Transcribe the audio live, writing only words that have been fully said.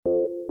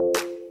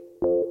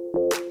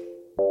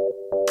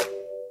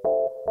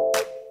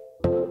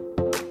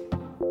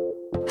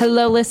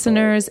Hello,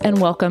 listeners,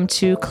 and welcome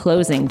to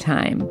Closing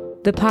Time,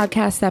 the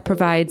podcast that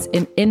provides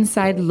an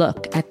inside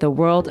look at the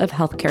world of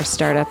healthcare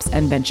startups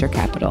and venture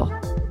capital.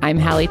 I'm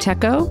Hallie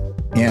Tecco.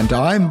 And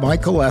I'm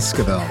Michael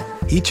Esquivel.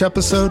 Each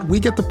episode, we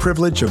get the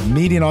privilege of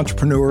meeting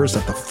entrepreneurs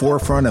at the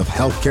forefront of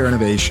healthcare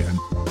innovation.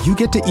 You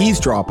get to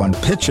eavesdrop on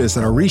pitches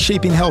that are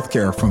reshaping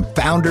healthcare from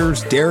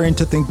founders daring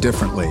to think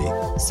differently.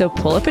 So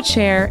pull up a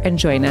chair and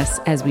join us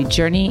as we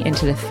journey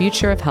into the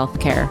future of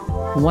healthcare,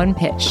 one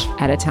pitch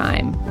at a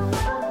time.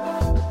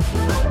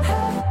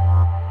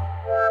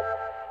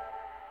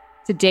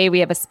 Today, we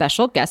have a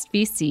special guest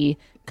VC,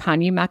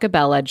 Kanyi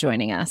Maqubela,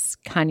 joining us.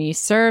 Kanyi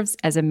serves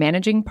as a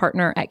managing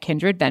partner at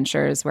Kindred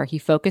Ventures, where he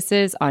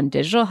focuses on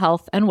digital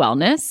health and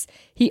wellness.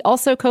 He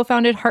also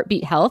co-founded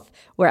Heartbeat Health,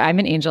 where I'm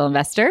an angel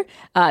investor,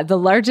 the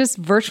largest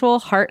virtual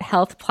heart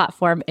health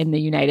platform in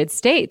the United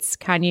States.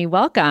 Kanyi,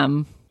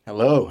 welcome.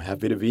 Hello,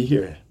 happy to be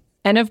here.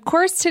 And of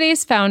course,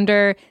 today's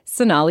founder,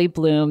 Sonali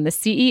Bloom, the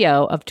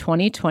CEO of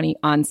 2020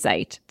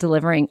 OnSite,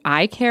 delivering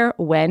eye care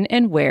when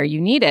and where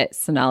you need it.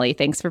 Sonali,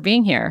 thanks for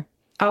being here.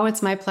 Oh,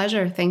 it's my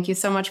pleasure. Thank you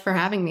so much for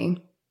having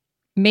me.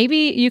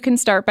 Maybe you can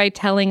start by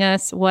telling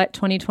us what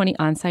 2020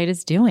 OnSite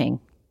is doing.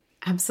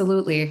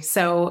 Absolutely.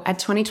 So at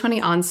 2020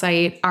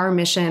 OnSite, our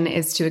mission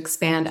is to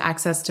expand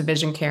access to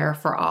vision care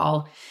for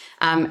all.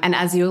 And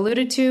as you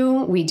alluded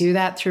to, we do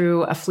that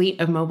through a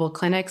fleet of mobile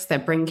clinics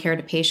that bring care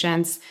to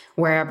patients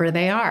wherever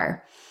they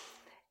are.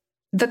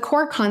 The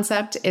core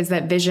concept is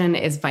that vision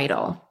is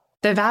vital.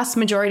 The vast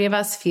majority of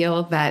us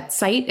feel that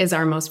sight is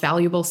our most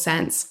valuable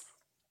sense.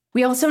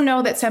 We also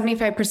know that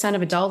 75%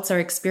 of adults are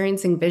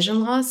experiencing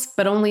vision loss,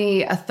 but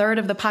only a third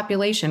of the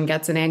population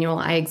gets an annual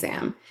eye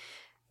exam.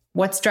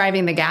 What's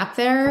driving the gap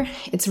there?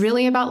 It's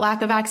really about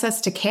lack of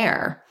access to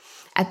care.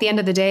 At the end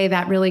of the day,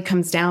 that really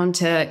comes down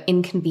to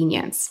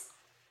inconvenience.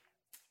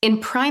 In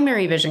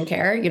primary vision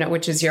care,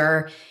 which is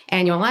your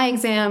annual eye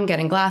exam,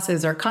 getting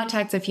glasses or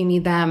contacts if you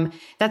need them,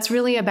 that's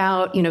really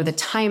about, the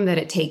time that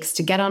it takes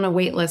to get on a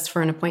wait list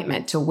for an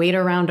appointment, to wait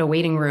around a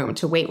waiting room,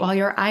 to wait while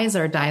your eyes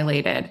are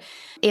dilated.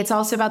 It's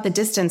also about the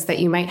distance that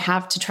you might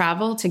have to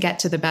travel to get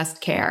to the best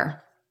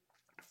care.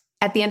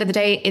 At the end of the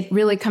day, it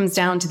really comes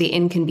down to the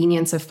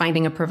inconvenience of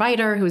finding a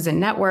provider who's in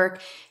network,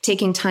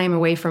 taking time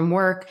away from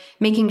work,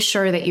 making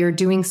sure that you're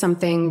doing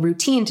something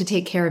routine to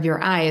take care of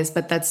your eyes,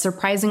 but that's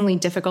surprisingly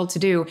difficult to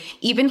do,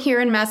 even here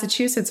in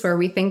Massachusetts, where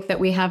we think that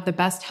we have the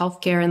best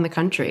healthcare in the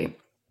country.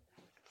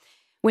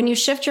 When you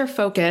shift your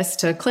focus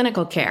to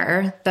clinical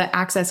care, the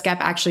access gap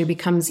actually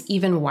becomes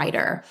even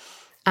wider.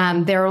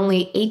 There are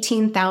only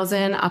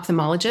 18,000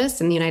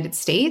 ophthalmologists in the United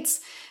States,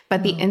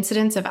 but the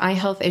incidence of eye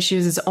health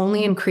issues is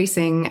only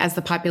increasing as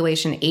the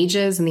population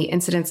ages and the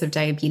incidence of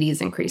diabetes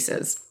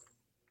increases.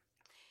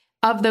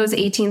 Of those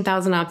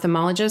 18,000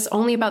 ophthalmologists,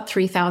 only about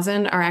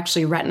 3,000 are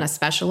actually retina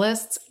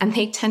specialists, and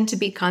they tend to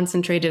be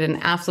concentrated in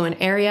affluent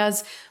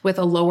areas with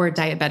a lower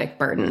diabetic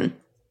burden.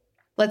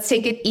 Let's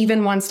take it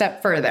even one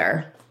step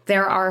further.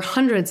 There are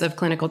hundreds of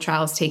clinical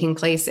trials taking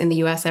place in the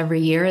U.S.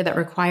 every year that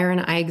require an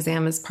eye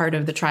exam as part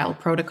of the trial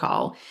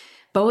protocol,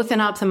 both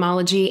in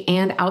ophthalmology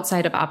and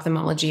outside of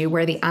ophthalmology,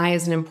 where the eye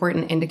is an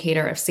important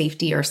indicator of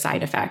safety or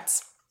side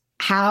effects.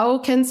 How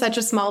can such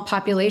a small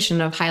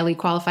population of highly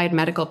qualified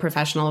medical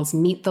professionals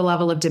meet the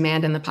level of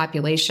demand in the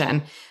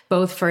population,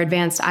 both for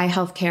advanced eye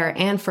health care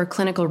and for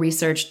clinical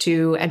research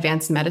to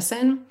advanced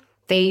medicine?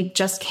 They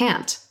just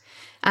can't.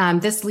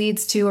 This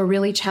leads to a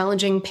really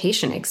challenging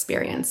patient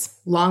experience,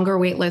 longer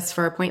wait lists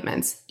for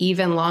appointments,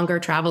 even longer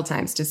travel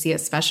times to see a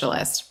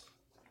specialist.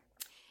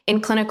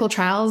 In clinical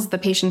trials, the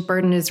patient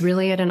burden is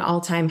really at an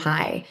all-time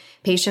high.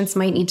 Patients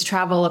might need to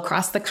travel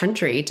across the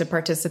country to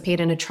participate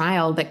in a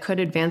trial that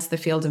could advance the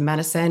field of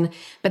medicine,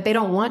 but they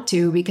don't want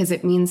to because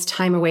it means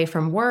time away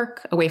from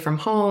work, away from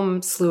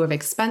home, slew of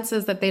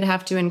expenses that they'd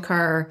have to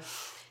incur.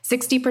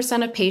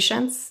 60% of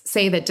patients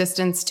say that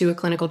distance to a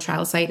clinical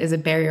trial site is a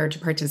barrier to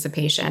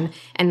participation,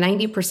 and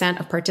 90%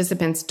 of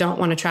participants don't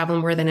want to travel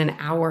more than an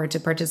hour to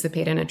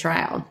participate in a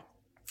trial.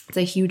 It's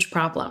a huge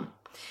problem.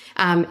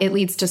 It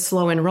leads to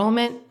slow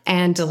enrollment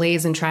and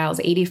delays in trials.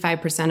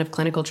 85% of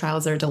clinical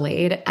trials are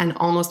delayed, and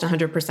almost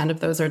 100% of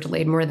those are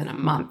delayed more than a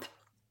month.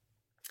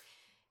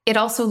 It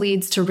also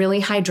leads to really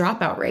high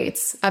dropout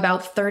rates.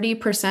 About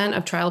 30%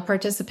 of trial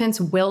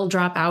participants will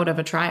drop out of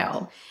a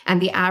trial,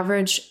 and the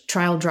average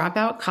trial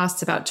dropout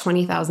costs about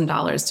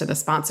 $20,000 to the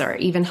sponsor,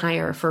 even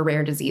higher for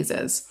rare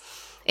diseases.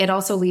 It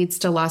also leads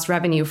to lost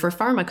revenue for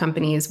pharma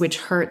companies, which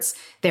hurts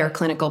their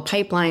clinical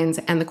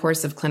pipelines and the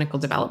course of clinical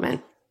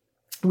development.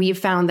 We've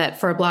found that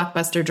for a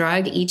blockbuster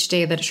drug, each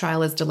day that a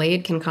trial is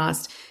delayed can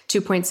cost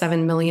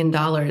 $2.7 million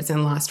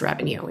in lost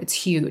revenue. It's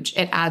huge.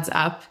 It adds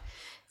up.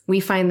 We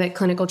find that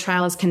clinical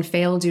trials can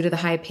fail due to the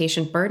high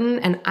patient burden,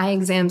 and eye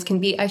exams can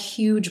be a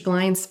huge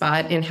blind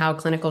spot in how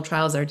clinical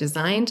trials are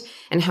designed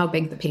and how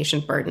big the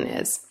patient burden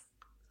is.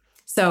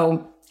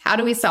 So how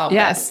do we solve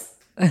this?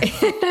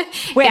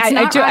 Wait,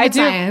 I do.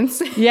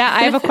 Science. Yeah,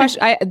 I have a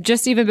question.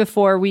 Just even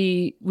before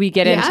we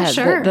get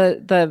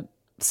into the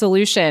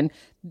solution,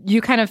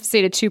 you kind of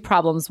stated two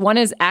problems. One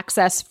is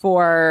access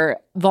for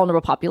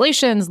vulnerable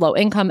populations, low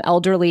income,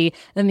 elderly.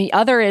 And the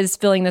other is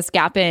filling this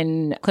gap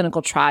in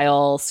clinical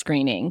trial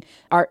screening.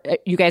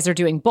 You guys are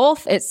doing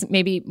both? It's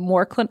maybe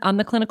more on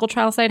the clinical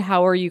trial side.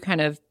 How are you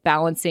kind of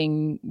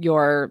balancing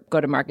your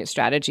go-to-market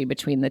strategy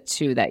between the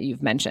two that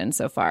you've mentioned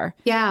so far?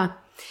 Yeah.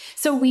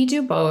 So we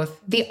do both.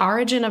 The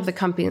origin of the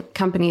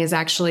company is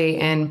actually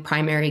in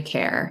primary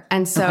care.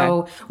 And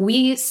so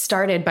we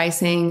started by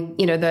saying,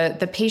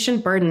 the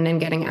patient burden in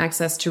getting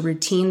access to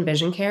routine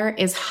vision care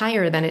is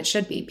higher than it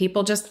should be.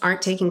 People just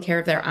aren't taking care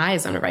of their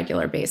eyes on a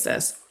regular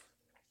basis.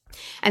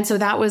 And so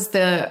that was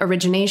the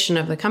origination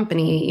of the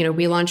company.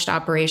 We launched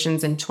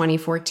operations in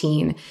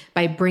 2014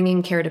 by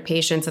bringing care to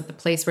patients at the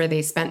place where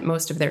they spent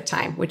most of their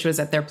time, which was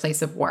at their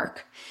place of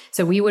work.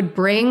 So we would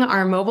bring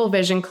our mobile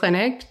vision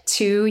clinic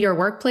to your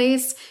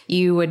workplace.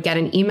 You would get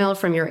an email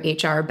from your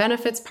HR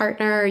benefits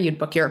partner. You'd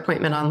book your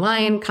appointment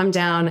online, come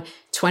down,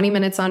 20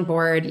 minutes on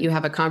board. You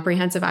have a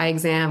comprehensive eye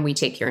exam. We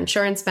take your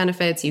insurance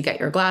benefits. You get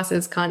your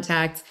glasses,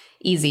 contacts,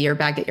 easy. You're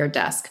back at your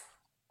desk.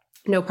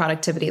 No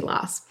productivity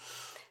loss.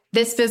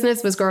 This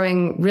business was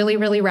growing really,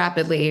 really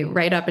rapidly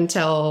right up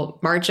until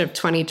March of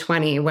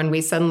 2020, when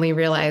we suddenly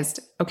realized,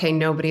 okay,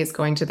 nobody's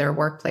going to their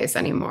workplace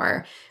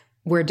anymore.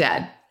 We're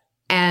dead.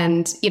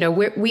 And,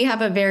 we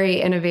have a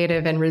very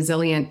innovative and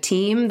resilient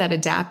team that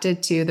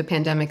adapted to the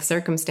pandemic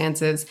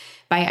circumstances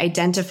by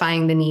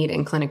identifying the need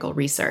in clinical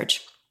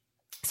research.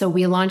 So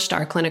we launched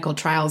our clinical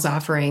trials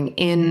offering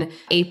in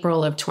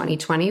April of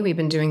 2020. We've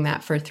been doing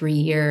that for 3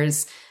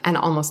 years and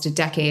almost a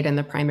decade in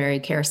the primary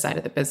care side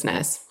of the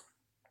business.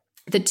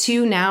 The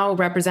two now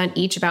represent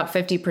each about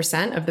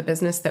 50% of the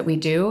business that we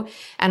do.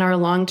 And our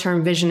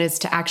long-term vision is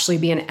to actually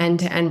be an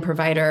end-to-end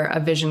provider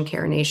of vision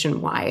care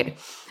nationwide,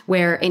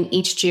 where in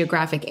each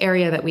geographic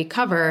area that we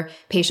cover,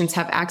 patients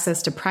have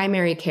access to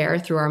primary care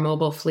through our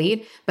mobile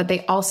fleet, but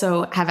they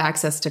also have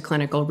access to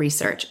clinical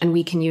research. And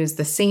we can use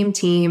the same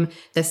team,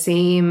 the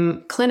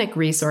same clinic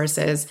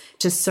resources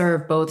to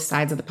serve both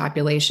sides of the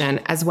population,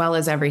 as well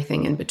as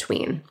everything in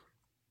between.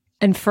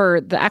 And for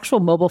the actual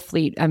mobile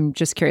fleet, I'm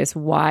just curious,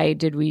 why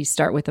did we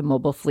start with a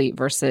mobile fleet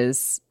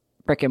versus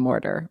brick and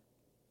mortar?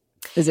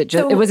 Was it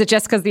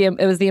just because it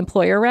was the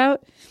employer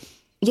route?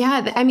 Yeah,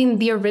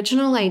 the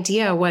original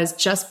idea was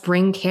just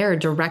bring care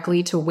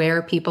directly to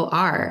where people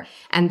are,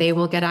 and they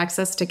will get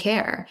access to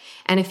care.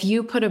 And if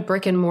you put a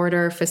brick and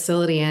mortar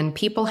facility in,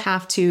 people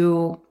have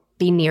to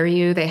be near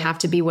you. They have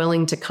to be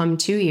willing to come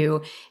to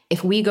you.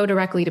 If we go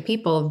directly to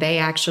people, they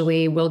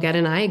actually will get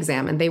an eye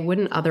exam, and they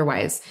wouldn't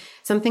otherwise.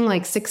 Something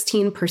like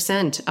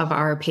 16% of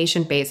our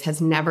patient base has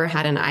never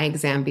had an eye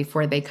exam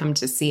before they come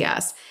to see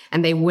us,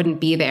 and they wouldn't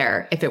be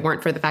there if it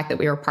weren't for the fact that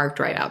we were parked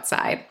right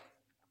outside.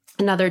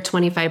 Another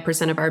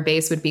 25% of our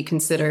base would be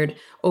considered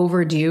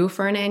overdue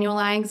for an annual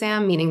eye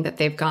exam, meaning that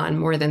they've gone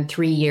more than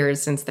 3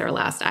 years since their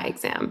last eye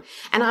exam.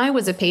 And I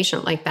was a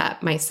patient like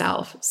that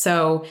myself.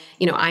 So,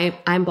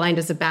 I'm blind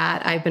as a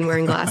bat. I've been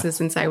wearing glasses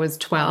since I was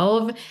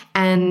 12,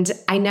 and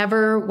I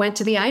never went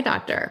to the eye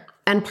doctor.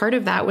 And part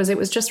of that was it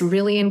was just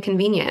really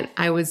inconvenient.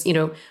 I was,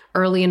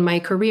 early in my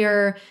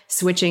career,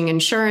 switching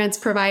insurance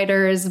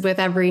providers with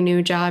every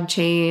new job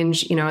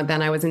change.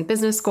 Then I was in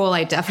business school.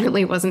 I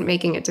definitely wasn't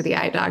making it to the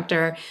eye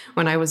doctor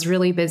when I was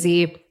really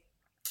busy.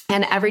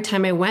 And every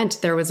time I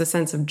went, there was a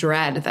sense of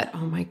dread that,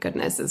 oh my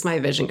goodness, is my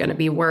vision going to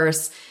be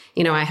worse?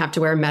 I have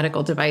to wear a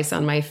medical device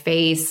on my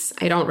face.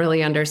 I don't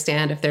really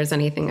understand if there's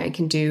anything I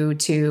can do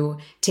to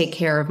take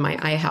care of my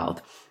eye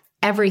health.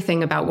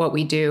 Everything about what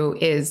we do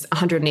is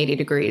 180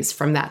 degrees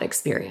from that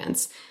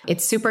experience.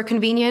 It's super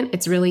convenient.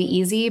 It's really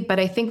easy. But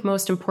I think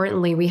most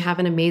importantly, we have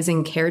an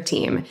amazing care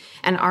team.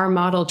 And our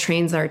model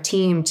trains our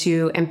team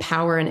to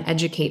empower and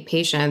educate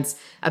patients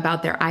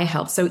about their eye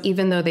health. So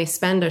even though they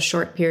spend a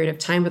short period of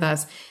time with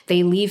us,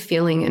 they leave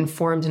feeling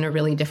informed in a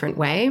really different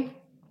way.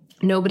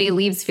 Nobody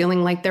leaves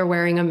feeling like they're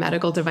wearing a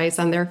medical device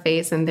on their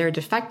face and they're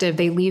defective.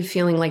 They leave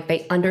feeling like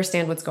they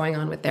understand what's going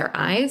on with their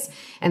eyes,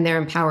 and they're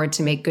empowered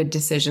to make good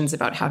decisions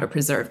about how to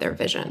preserve their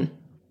vision.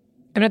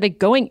 And are they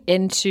going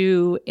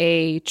into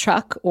a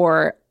truck,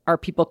 or are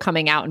people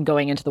coming out and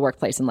going into the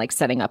workplace and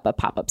setting up a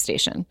pop-up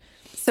station?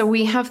 So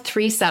we have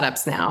 3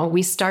 setups now.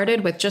 We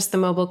started with just the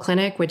mobile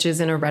clinic, which is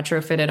in a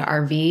retrofitted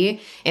RV.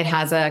 It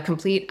has a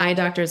complete eye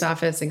doctor's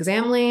office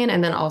exam lane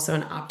and then also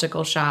an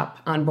optical shop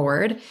on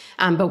board.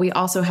 But we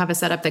also have a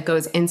setup that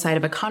goes inside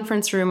of a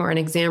conference room or an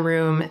exam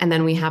room. And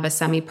then we have a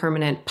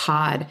semi-permanent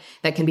pod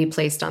that can be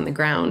placed on the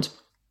ground,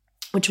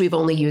 which we've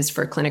only used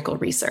for clinical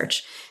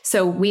research.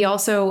 So we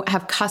also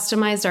have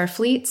customized our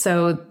fleet.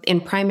 So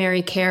in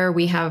primary care,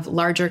 we have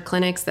larger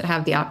clinics that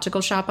have the optical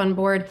shop on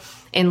board.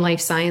 In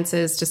life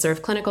sciences, to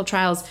serve clinical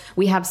trials,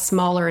 we have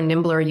smaller,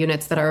 nimbler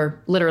units that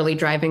are literally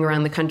driving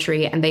around the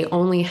country, and they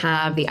only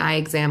have the eye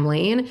exam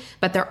lane,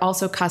 but they're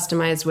also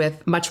customized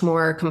with much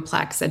more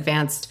complex,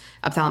 advanced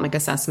ophthalmic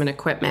assessment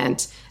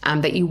equipment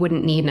that you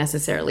wouldn't need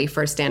necessarily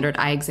for a standard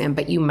eye exam,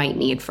 but you might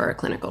need for a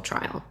clinical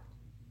trial.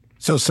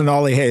 So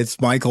Sonali, hey, it's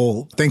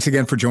Michael. Thanks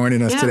again for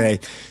joining us today.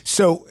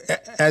 So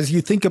as you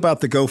think about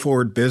the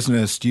go-forward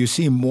business, do you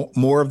see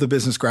more of the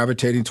business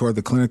gravitating toward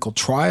the clinical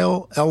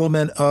trial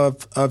element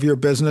of your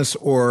business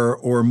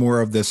or more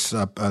of this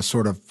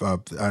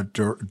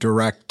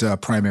direct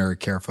primary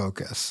care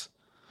focus?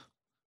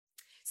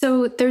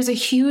 So there's a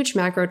huge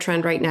macro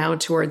trend right now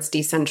towards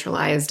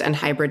decentralized and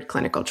hybrid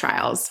clinical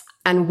trials.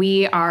 And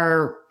we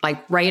are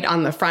like right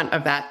on the front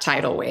of that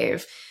tidal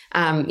wave.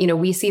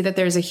 We see that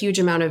there's a huge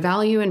amount of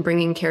value in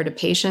bringing care to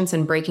patients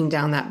and breaking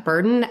down that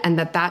burden, and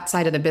that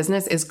side of the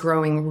business is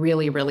growing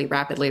really, really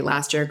rapidly.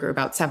 Last year, it grew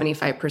about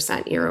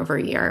 75% year over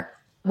year.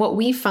 What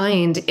we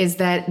find is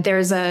that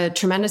there's a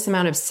tremendous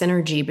amount of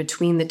synergy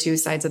between the two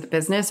sides of the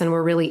business, and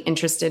we're really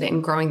interested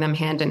in growing them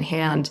hand in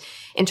hand.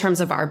 In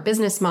terms of our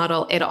business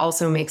model, it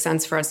also makes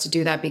sense for us to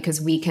do that because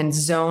we can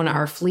zone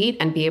our fleet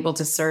and be able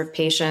to serve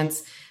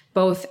patients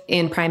both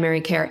in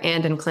primary care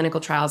and in clinical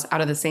trials out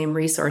of the same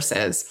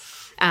resources.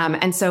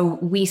 And so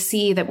we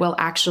see that we'll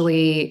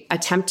actually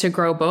attempt to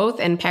grow both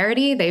in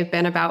parity. They've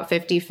been about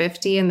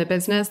 50-50 in the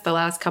business the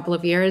last couple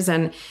of years.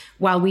 And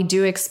while we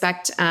do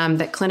expect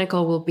that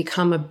clinical will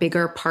become a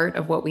bigger part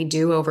of what we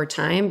do over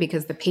time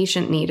because the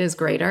patient need is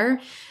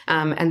greater,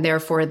 and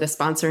therefore the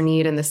sponsor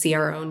need and the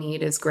CRO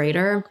need is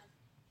greater,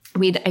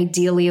 we'd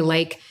ideally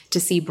like to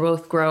see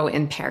both grow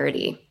in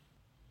parity.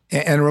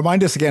 And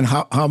remind us again,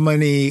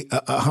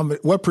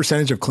 what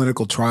percentage of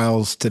clinical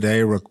trials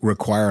today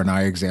require an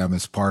eye exam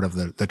as part of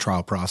the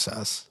trial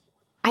process?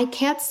 I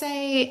can't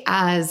say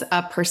as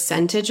a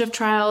percentage of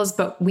trials,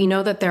 but we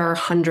know that there are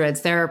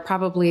hundreds. There are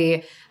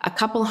probably a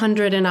couple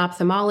hundred in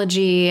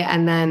ophthalmology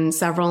and then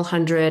several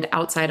hundred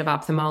outside of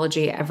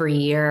ophthalmology every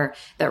year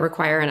that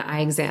require an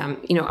eye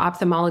exam.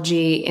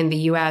 Ophthalmology in the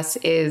US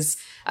is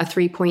a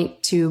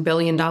 $3.2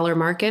 billion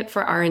market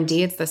for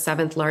R&D. It's the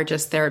 7th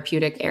largest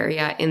therapeutic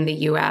area in the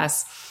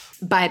US.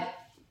 But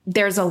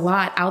there's a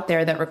lot out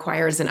there that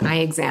requires an eye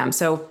exam.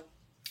 So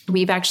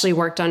we've actually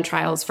worked on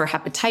trials for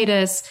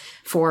hepatitis,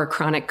 for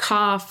chronic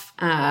cough,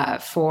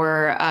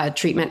 for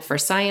treatment for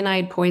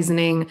cyanide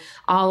poisoning,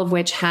 all of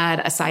which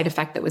had a side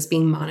effect that was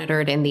being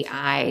monitored in the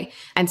eye.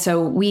 And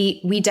so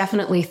we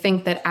definitely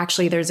think that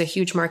actually there's a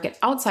huge market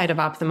outside of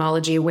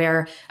ophthalmology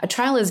where a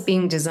trial is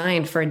being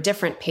designed for a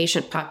different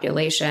patient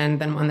population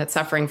than one that's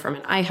suffering from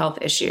an eye health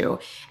issue.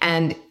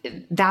 And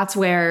that's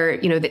where,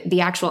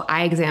 the actual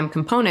eye exam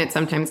component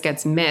sometimes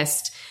gets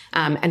missed.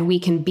 And we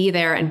can be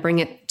there and bring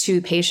it to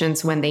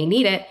patients when they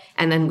need it,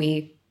 and then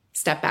we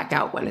step back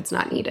out when it's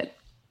not needed.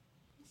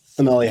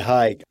 Sonali,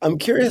 hi. I'm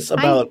curious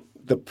about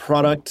the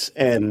product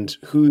and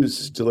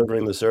who's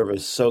delivering the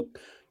service. So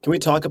can we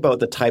talk about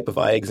the type of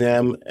eye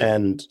exam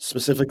and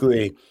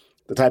specifically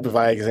the type of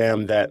eye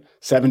exam that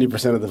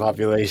 70% of the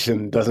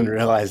population doesn't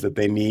realize that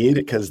they need?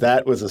 Because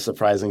that was a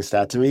surprising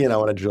stat to me, and I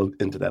want to drill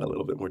into that a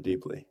little bit more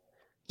deeply.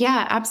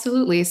 Yeah,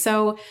 absolutely.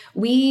 So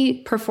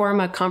we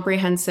perform a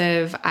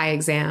comprehensive eye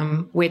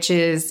exam, which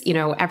is,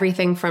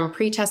 everything from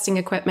pre-testing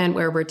equipment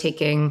where we're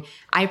taking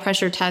eye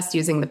pressure tests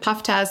using the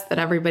puff test that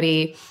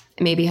everybody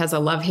maybe has a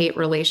love-hate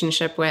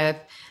relationship with.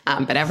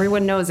 But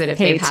everyone knows it if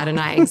they've had an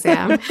eye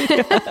exam.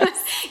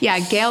 Yeah,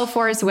 gale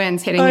force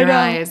winds hitting your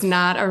eye is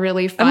not a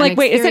really fun I'm like,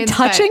 wait, is it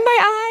experience, touching my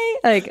eye?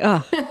 Like,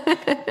 oh.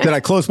 Did I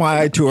close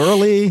my eye too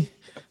early?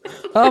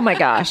 Oh my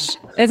gosh.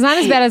 It's not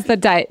as bad as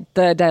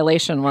the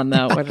dilation one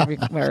though, where that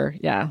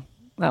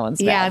one's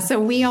bad. Yeah, so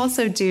we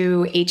also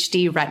do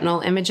HD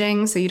retinal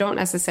imaging. So you don't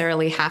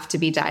necessarily have to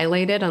be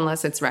dilated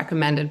unless it's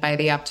recommended by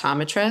the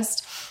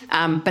optometrist.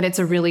 But it's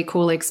a really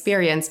cool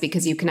experience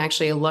because you can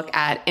actually look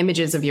at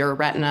images of your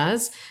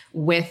retinas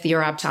with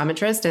your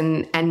optometrist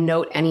and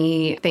note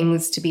any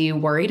things to be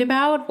worried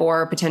about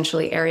or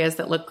potentially areas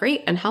that look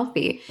great and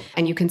healthy.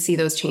 And you can see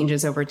those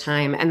changes over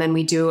time. And then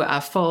we do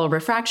a full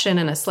refraction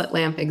and a slit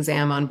lamp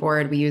exam on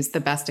board. We use the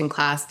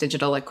best-in-class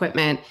digital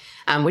equipment,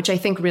 which I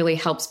think really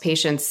helps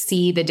patients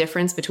see the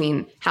difference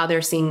between how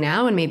they're seeing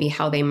now and maybe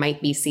how they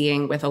might be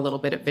seeing with a little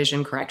bit of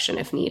vision correction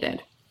if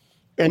needed.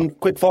 And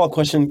quick follow-up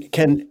question,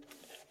 can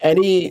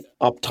any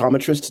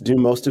optometrist do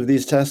most of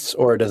these tests,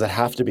 or does it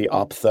have to be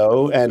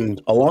optho?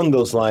 And along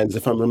those lines,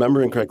 if I'm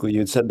remembering correctly,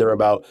 you'd said there are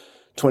about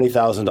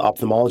 20,000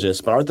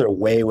 ophthalmologists, but aren't there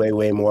way, way,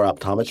 way more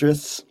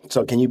optometrists?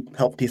 So can you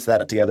help piece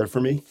that together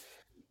for me?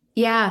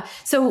 Yeah.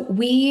 So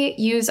we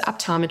use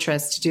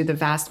optometrists to do the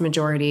vast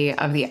majority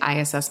of the eye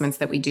assessments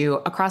that we do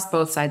across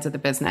both sides of the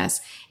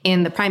business.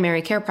 In the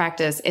primary care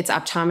practice, it's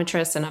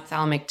optometrists and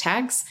ophthalmic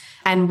techs.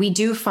 And we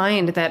do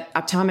find that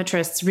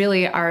optometrists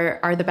really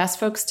are the best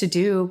folks to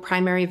do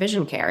primary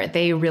vision care.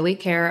 They really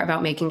care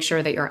about making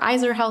sure that your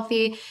eyes are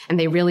healthy, and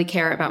they really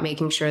care about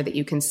making sure that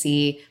you can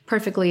see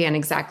perfectly and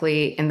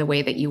exactly in the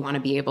way that you want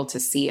to be able to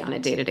see on a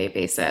day-to-day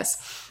basis.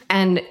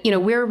 And,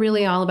 we're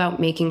really all about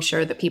making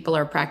sure that people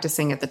are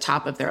practicing at the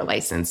top of their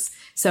license.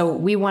 So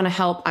we want to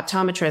help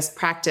optometrists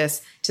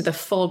practice to the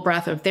full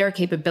breadth of their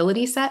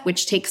capability set,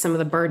 which takes some of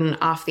the burden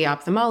off the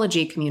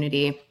ophthalmology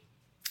community.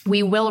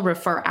 We will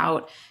refer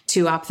out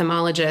to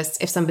ophthalmologists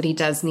if somebody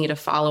does need a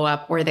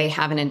follow-up or they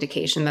have an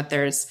indication that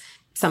there's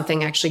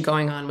something actually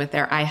going on with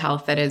their eye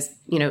health that is,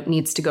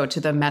 needs to go to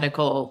the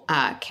medical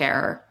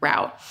care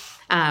route.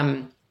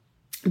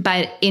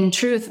 But in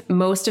truth,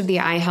 most of the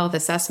eye health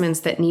assessments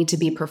that need to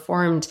be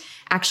performed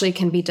actually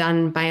can be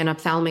done by an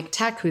ophthalmic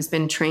tech who's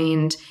been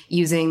trained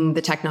using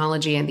the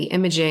technology and the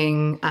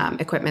imaging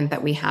equipment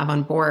that we have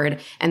on board.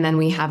 And then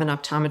we have an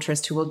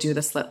optometrist who will do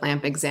the slit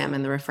lamp exam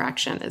and the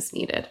refraction as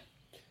needed.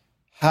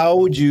 How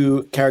would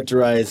you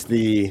characterize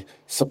the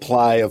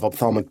supply of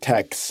ophthalmic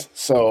techs?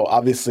 So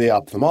obviously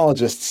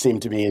ophthalmologists seem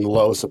to be in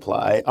low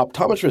supply.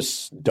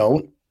 Optometrists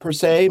don't per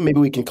se. Maybe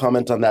we can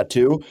comment on that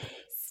too.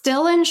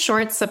 Still in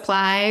short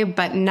supply,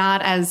 but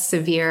not as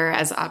severe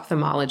as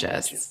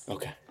ophthalmologists.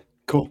 Okay,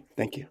 cool.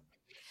 Thank you.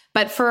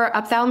 But for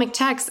ophthalmic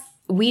techs,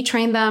 we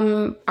train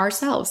them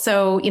ourselves.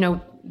 So,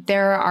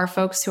 there are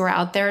folks who are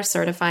out there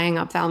certifying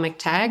ophthalmic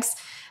techs.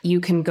 You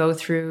can go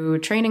through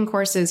training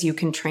courses. You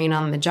can train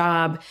on the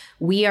job.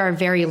 We are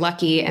very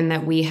lucky in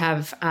that we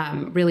have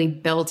really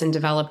built and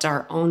developed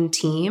our own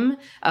team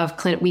of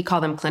we call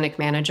them clinic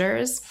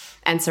managers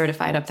and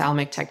certified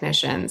ophthalmic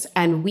technicians.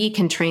 And we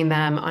can train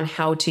them on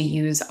how to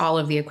use all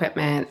of the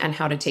equipment and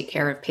how to take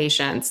care of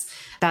patients.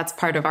 That's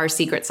part of our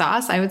secret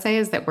sauce, I would say,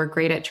 is that we're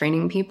great at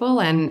training people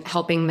and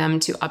helping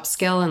them to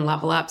upskill and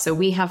level up. So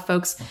we have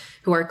folks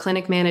who are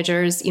clinic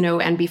managers,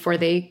 and before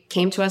they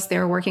came to us, they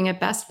were working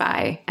at Best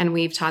Buy, and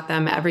we've taught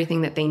them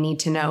everything that they need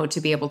to know to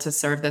be able to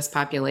serve this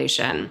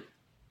population.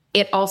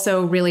 It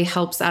also really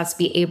helps us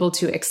be able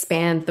to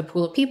expand the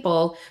pool of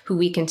people who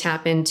we can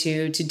tap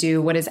into to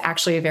do what is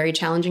actually a very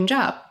challenging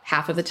job.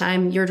 Half of the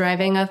time you're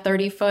driving a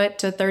 30-foot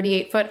to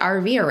 38-foot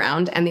RV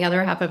around, and the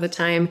other half of the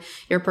time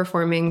you're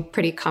performing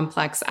pretty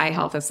complex eye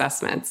health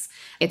assessments.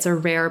 It's a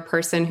rare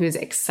person who's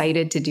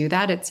excited to do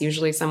that. It's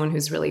usually someone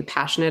who's really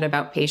passionate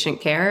about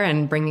patient care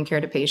and bringing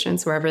care to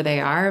patients wherever they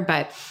are.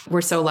 But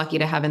we're so lucky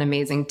to have an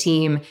amazing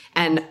team,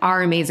 and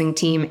our amazing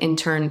team in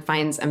turn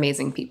finds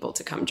amazing people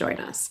to come join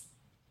us.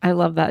 I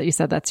love that you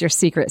said that's your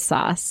secret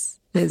sauce,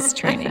 is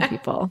training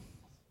people.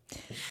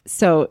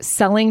 So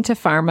selling to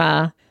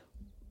pharma,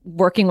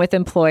 working with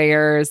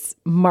employers,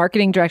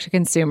 marketing direct to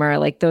consumer,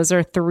 like those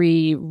are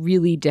three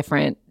really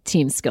different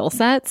team skill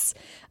sets.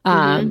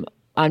 On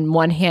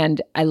one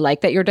hand, I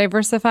like that you're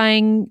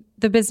diversifying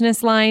the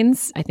business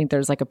lines. I think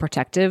there's like a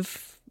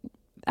protective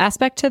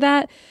aspect to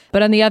that.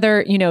 But on the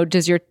other,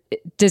 does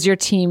your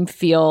team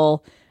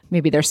feel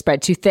maybe they're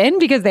spread too thin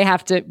because they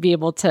have to be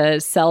able to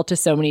sell to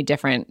so many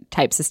different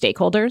types of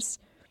stakeholders?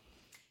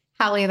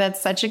 Hallie, that's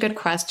such a good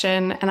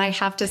question. And I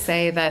have to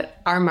say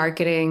that our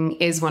marketing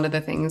is one of the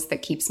things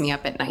that keeps me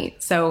up at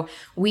night. So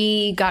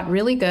we got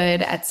really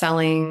good at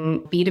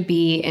selling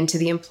B2B into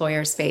the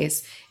employer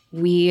space.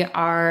 We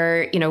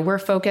are, we're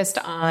focused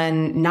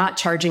on not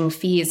charging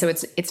fees. So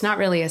it's not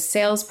really a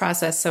sales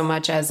process so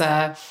much as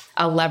a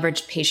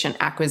leveraged patient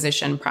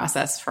acquisition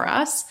process for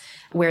us,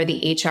 where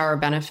the HR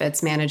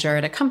benefits manager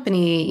at a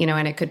company,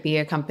 and it could be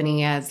a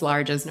company as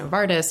large as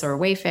Novartis or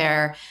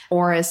Wayfair,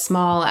 or as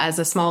small as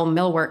a small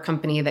millwork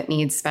company that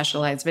needs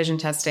specialized vision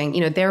testing,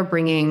 they're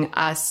bringing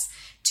us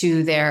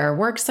to their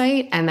work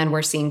site, and then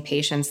we're seeing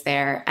patients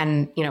there.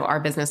 And,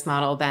 our business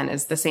model then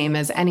is the same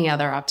as any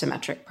other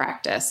optometric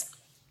practice: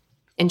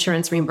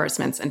 insurance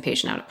reimbursements and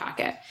patient out of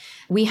pocket.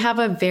 We have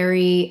a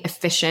very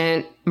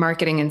efficient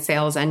marketing and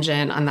sales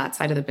engine on that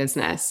side of the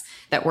business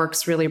that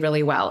works really,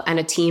 really well, and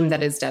a team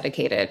that is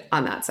dedicated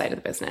on that side of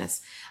the business.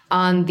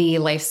 On the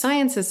life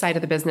sciences side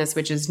of the business,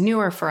 which is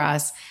newer for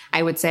us,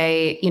 I would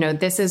say,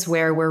 this is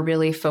where we're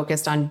really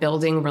focused on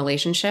building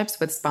relationships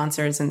with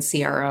sponsors and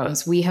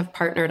CROs. We have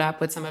partnered up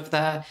with some of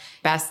the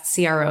best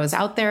CROs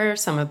out there,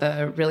 some of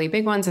the really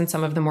big ones and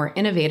some of the more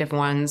innovative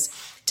ones,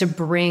 to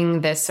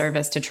bring this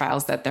service to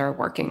trials that they're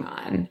working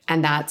on.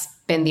 And that's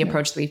been the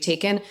approach that we've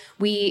taken.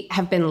 We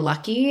have been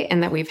lucky in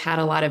that we've had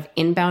a lot of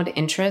inbound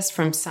interest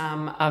from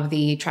some of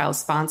the trial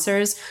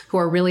sponsors who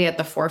are really at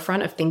the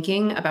forefront of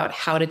thinking about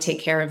how to take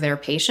care of their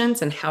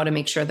patients and how to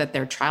make sure that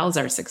their trials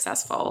are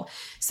successful.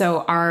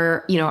 So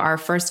our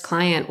first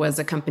client was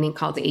a company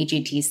called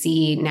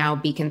AGTC, now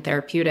Beacon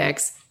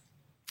Therapeutics.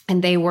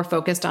 And they were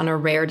focused on a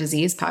rare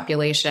disease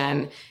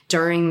population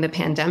during the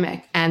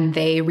pandemic. And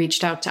they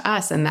reached out to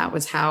us, and that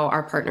was how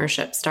our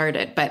partnership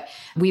started. But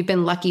we've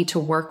been lucky to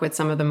work with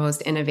some of the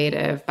most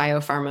innovative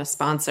biopharma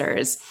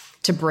sponsors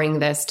to bring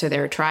this to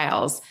their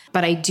trials.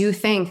 But I do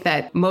think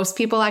that most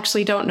people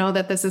actually don't know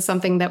that this is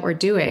something that we're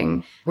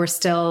doing. We're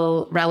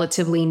still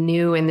relatively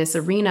new in this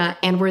arena,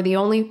 and we're the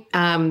only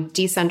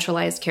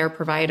decentralized care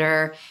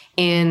provider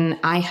in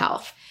eye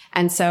health.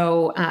 And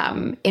so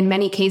in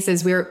many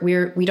cases,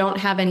 we don't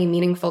have any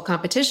meaningful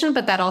competition,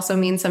 but that also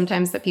means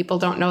sometimes that people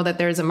don't know that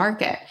there's a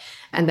market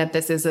and that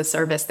this is a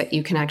service that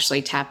you can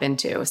actually tap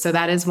into. So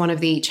that is one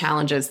of the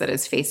challenges that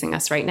is facing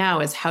us right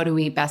now, is how do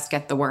we best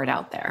get the word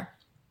out there?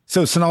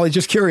 So Sonali,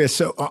 just curious,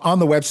 so on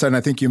the website, and I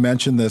think you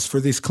mentioned this,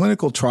 for these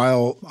clinical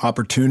trial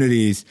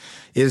opportunities,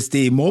 is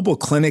the mobile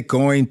clinic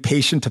going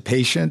patient to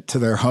patient to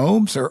their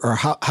homes, or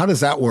how does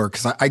that work?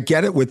 Because I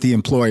get it with the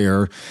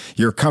employer.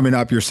 You're coming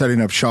up, you're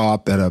setting up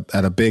shop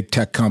at a big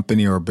tech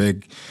company or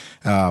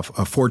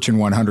a Fortune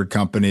 100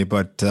 company,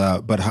 but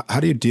how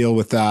do you deal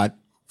with that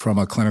from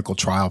a clinical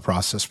trial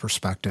process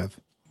perspective?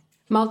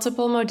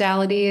 Multiple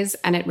modalities,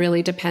 and it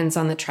really depends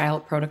on the trial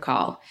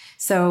protocol.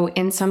 So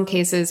in some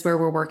cases where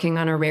we're working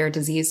on a rare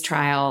disease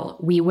trial,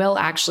 we will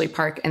actually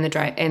park in the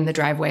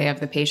driveway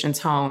of the patient's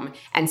home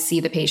and see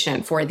the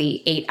patient for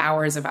the 8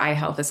 hours of eye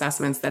health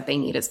assessments that they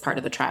need as part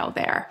of the trial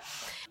there.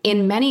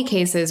 In many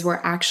cases, we're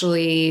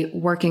actually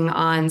working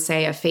on,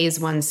 say, a phase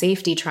 1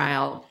 safety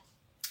trial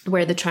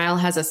where the trial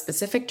has a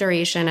specific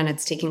duration and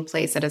it's taking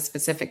place at a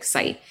specific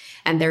site.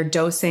 And they're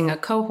dosing a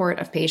cohort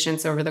of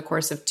patients over the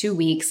course of 2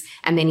 weeks,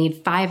 and they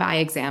need 5 eye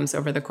exams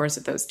over the course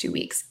of those 2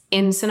 weeks.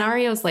 In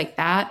scenarios like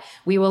that,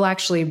 we will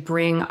actually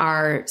bring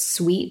our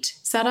suite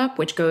setup,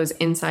 which goes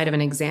inside of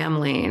an exam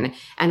lane,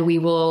 and we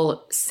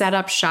will set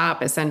up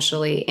shop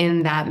essentially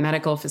in that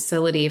medical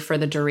facility for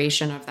the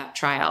duration of that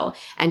trial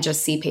and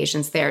just see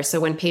patients there. So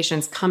when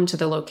patients come to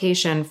the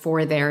location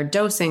for their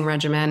dosing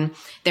regimen,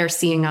 they're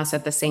seeing us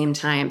at the same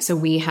time. So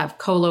we have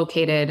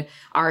co-located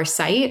our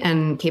site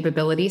and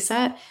capability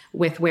set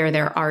with where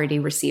they're already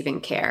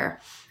receiving care.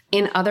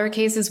 In other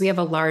cases, we have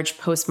a large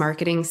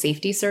post-marketing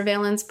safety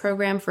surveillance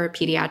program for a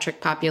pediatric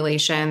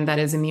population that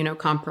is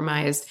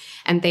immunocompromised,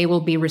 and they will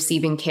be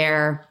receiving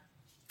care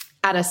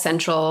at a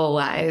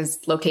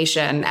centralized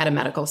location at a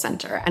medical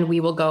center. And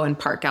we will go and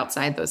park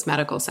outside those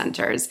medical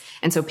centers.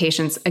 And so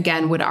patients,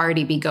 again, would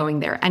already be going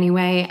there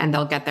anyway, and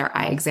they'll get their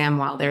eye exam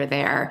while they're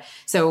there.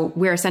 So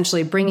we're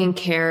essentially bringing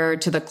care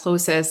to the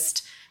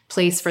closest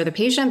place for the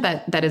patient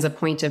that is a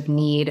point of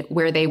need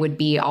where they would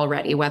be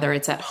already, whether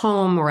it's at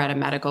home or at a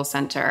medical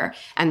center.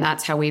 And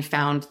that's how we've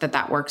found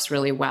that works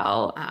really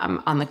well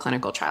on the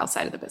clinical trial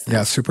side of the business.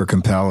 Yeah, super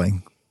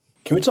compelling.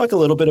 Can we talk a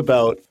little bit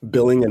about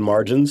billing and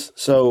margins?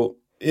 So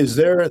is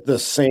there the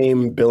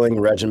same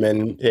billing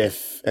regimen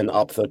if an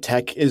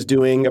ophtho-tech is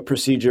doing a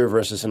procedure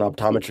versus an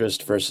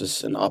optometrist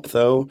versus an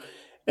optho?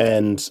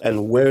 And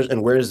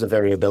where's the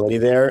variability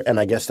there? And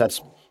I guess that's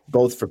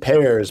both for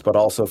payers, but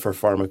also for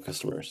pharma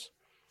customers.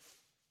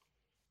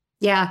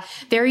 Yeah,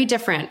 very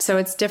different. So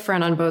it's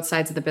different on both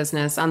sides of the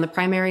business. On the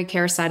primary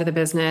care side of the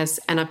business,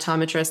 an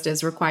optometrist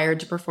is required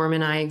to perform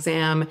an eye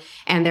exam,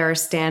 and there are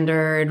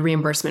standard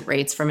reimbursement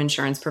rates from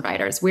insurance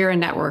providers. We're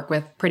in network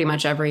with pretty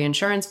much every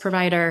insurance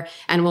provider,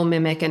 and we'll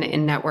mimic an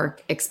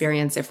in-network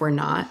experience if we're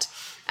not.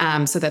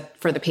 So that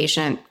for the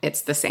patient,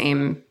 it's the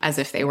same as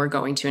if they were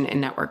going to an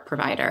in-network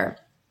provider.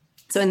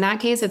 So in that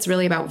case, it's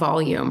really about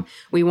volume.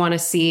 We want to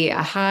see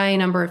a high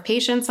number of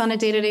patients on a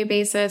day-to-day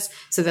basis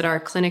so that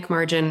our clinic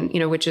margin,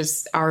 which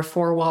is our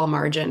four-wall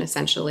margin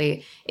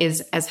essentially,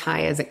 is as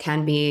high as it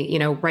can be.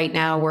 Right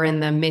now we're in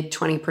the mid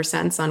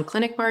 20% on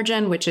clinic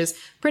margin, which is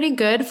pretty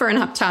good for an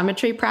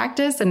optometry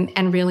practice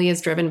and really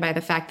is driven by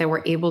the fact that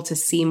we're able to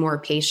see more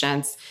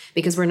patients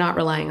because we're not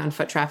relying on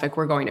foot traffic.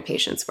 We're going to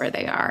patients where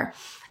they are.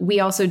 We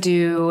also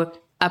do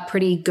a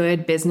pretty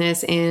good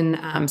business in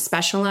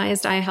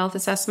specialized eye health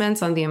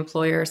assessments on the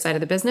employer side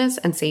of the business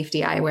and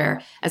safety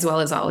eyewear, as well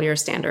as all your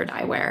standard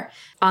eyewear.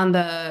 On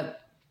the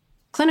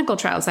clinical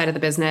trial side of the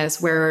business,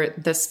 where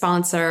the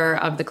sponsor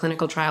of the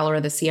clinical trial or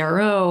the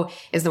CRO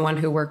is the one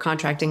who we're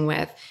contracting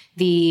with,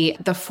 the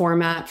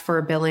format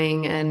for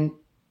billing and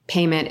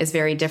payment is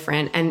very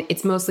different. And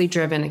it's mostly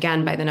driven,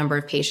 again, by the number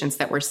of patients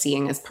that we're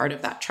seeing as part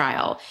of that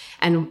trial.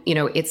 And,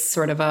 it's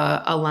sort of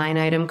a line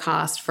item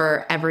cost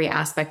for every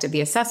aspect of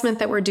the assessment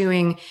that we're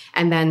doing,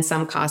 and then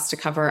some cost to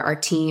cover our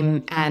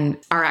team and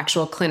our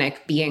actual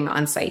clinic being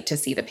on site to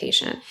see the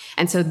patient.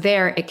 And so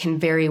there it can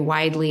vary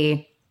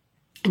widely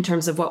in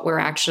terms of what we're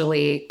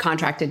actually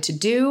contracted to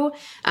do.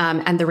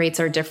 And the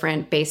rates are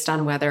different based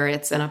on whether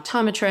it's an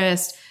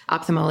optometrist,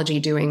 ophthalmology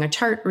doing a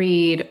chart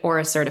read, or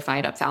a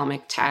certified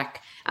ophthalmic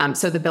tech.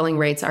 So the billing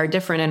rates are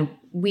different, and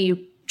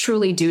we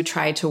truly do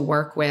try to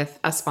work with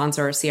a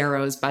sponsor or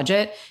CRO's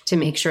budget to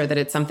make sure that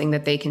it's something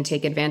that they can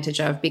take advantage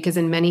of. Because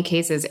in many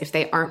cases, if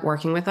they aren't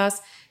working with us,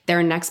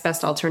 their next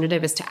best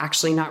alternative is to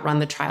actually not run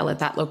the trial at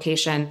that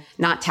location,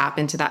 not tap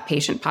into that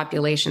patient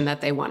population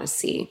that they want to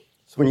see.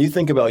 So when you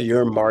think about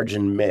your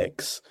margin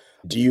mix,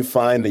 do you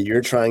find that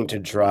you're trying to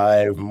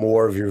drive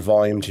more of your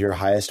volume to your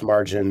highest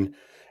margin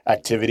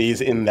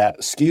activities in that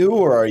SKU,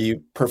 or are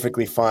you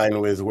perfectly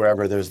fine with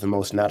wherever there's the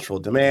most natural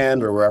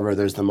demand or wherever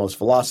there's the most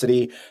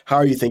velocity? How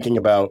are you thinking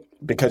about,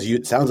 because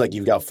it sounds like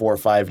you've got 4 or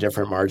 5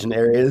 different margin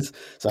areas.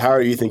 So how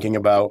are you thinking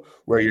about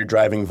where you're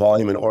driving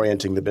volume and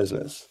orienting the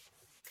business?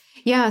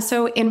 Yeah.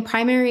 So in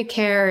primary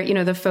care,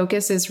 the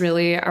focus is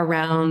really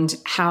around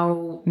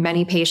how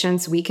many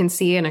patients we can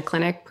see in a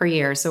clinic per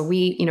year. So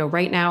we,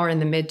 right now are in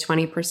the mid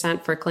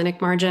 20% for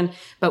clinic margin,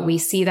 but we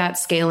see that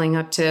scaling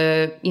up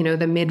to,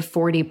 the mid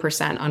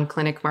 40% on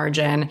clinic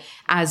margin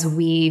as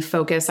we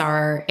focus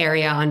our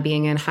area on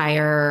being in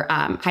higher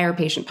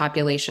patient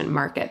population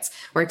markets.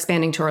 We're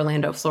expanding to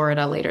Orlando,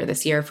 Florida later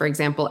this year, for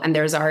example, and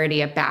there's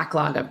already a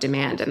backlog of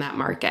demand in that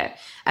market,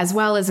 as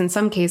well as in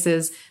some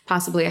cases,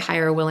 possibly a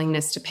higher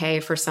willingness to pay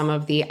for some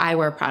of the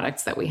eyewear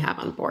products that we have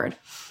on board.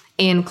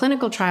 In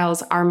clinical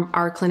trials,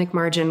 our clinic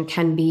margin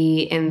can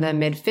be in the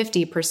mid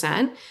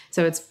 50%.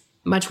 So it's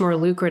much more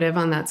lucrative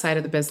on that side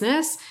of the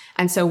business.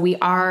 And so we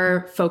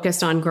are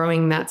focused on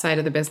growing that side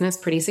of the business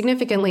pretty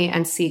significantly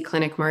and see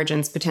clinic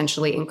margins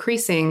potentially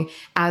increasing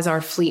as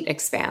our fleet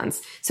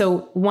expands.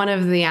 So one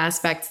of the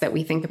aspects that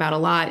we think about a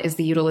lot is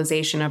the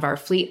utilization of our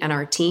fleet and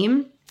our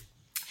team.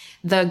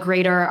 The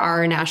greater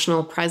our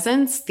national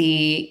presence, the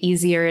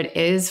easier it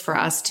is for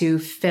us to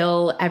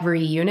fill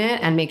every unit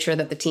and make sure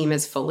that the team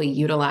is fully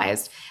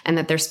utilized and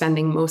that they're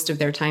spending most of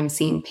their time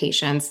seeing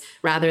patients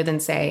rather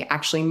than, say,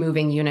 actually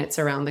moving units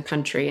around the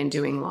country and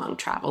doing long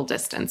travel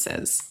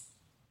distances.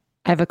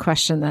 I have a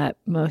question that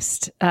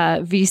most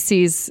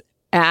VCs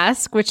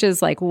ask, which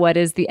is like, what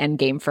is the end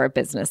game for a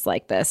business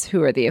like this?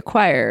 Who are the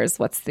acquirers?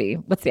 What's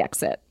the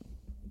exit?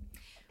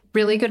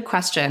 Really good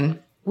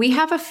question. We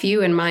have a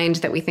few in mind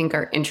that we think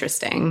are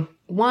interesting.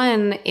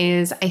 One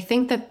is I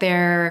think that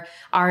there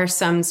are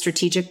some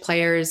strategic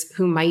players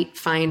who might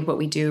find what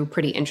we do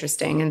pretty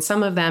interesting. And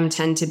some of them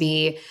tend to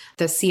be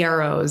the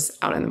CROs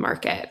out in the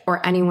market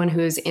or anyone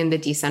who's in the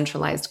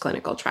decentralized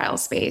clinical trial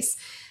space.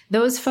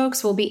 Those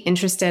folks will be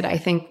interested, I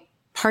think,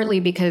 partly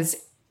because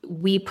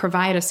we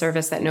provide a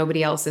service that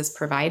nobody else is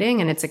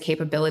providing, and it's a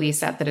capability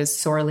set that is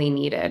sorely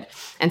needed.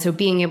 And so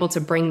being able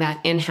to bring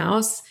that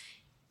in-house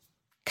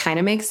kind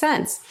of makes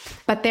sense.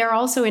 But they're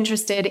also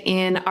interested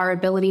in our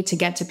ability to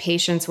get to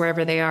patients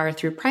wherever they are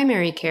through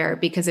primary care,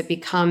 because it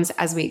becomes,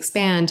 as we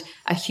expand,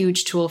 a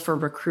huge tool for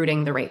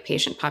recruiting the right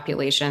patient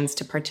populations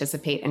to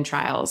participate in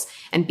trials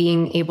and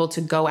being able to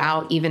go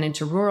out even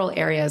into rural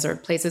areas or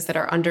places that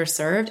are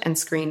underserved and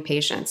screen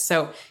patients.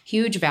 So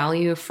huge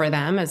value for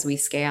them as we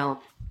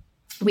scale.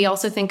 We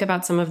also think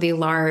about some of the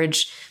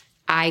large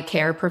eye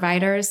care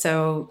providers.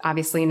 So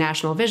obviously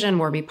National Vision,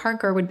 Warby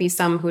Parker would be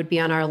some who would be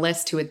on our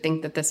list who would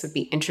think that this would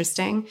be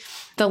interesting.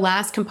 The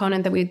last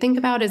component that we would think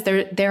about is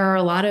there are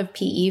a lot of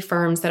PE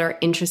firms that are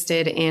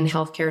interested in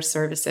healthcare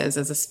services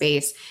as a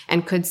space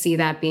and could see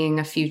that being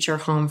a future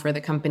home for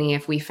the company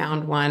if we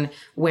found one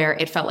where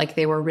it felt like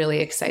they were really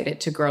excited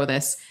to grow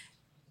this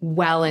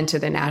well into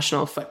the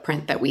national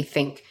footprint that we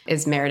think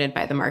is merited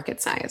by the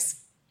market size.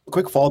 A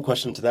quick follow-up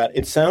question to that.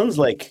 It sounds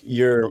like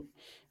your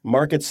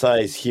market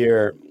size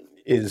here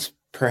is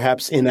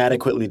perhaps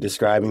inadequately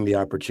describing the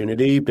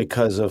opportunity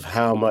because of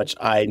how much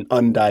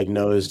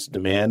undiagnosed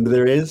demand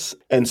there is.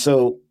 And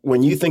so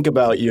when you think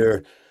about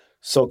your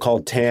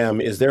so-called TAM,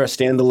 is there a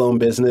standalone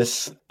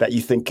business that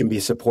you think can be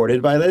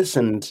supported by this?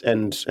 And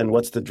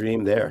what's the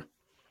dream there?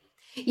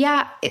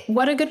 Yeah,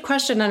 what a good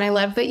question. And I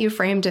love that you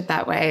framed it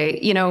that way.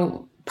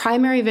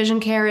 Primary vision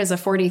care is a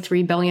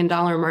 $43 billion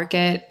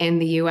market in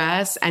the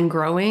US and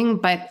growing.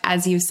 But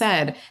as you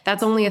said,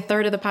 that's only a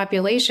third of the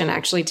population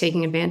actually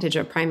taking advantage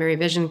of primary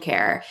vision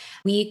care.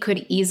 We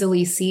could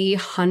easily see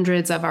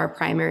hundreds of our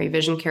primary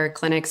vision care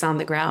clinics on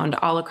the ground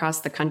all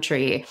across the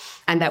country,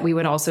 and that we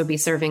would also be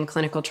serving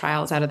clinical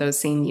trials out of those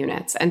same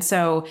units. And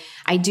so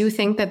I do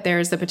think that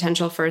there's the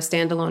potential for a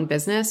standalone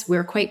business.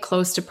 We're quite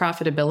close to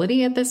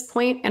profitability at this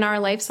point in our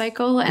life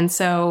cycle. And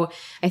so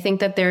I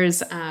think that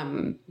there's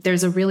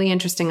a really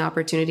interesting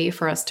opportunity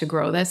for us to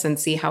grow this and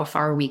see how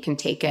far we can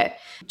take it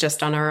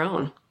just on our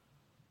own.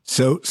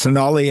 So,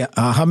 Sonali,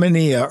 how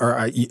many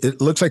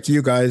it looks like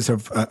you guys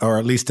have, or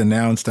at least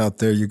announced out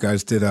there, you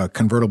guys did a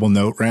convertible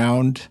note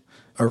round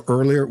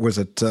earlier. Was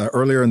it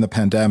earlier in the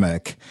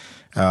pandemic?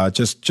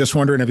 Just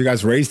wondering if you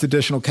guys raised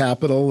additional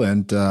capital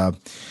and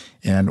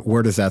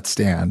where does that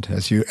stand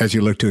as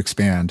you look to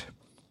expand?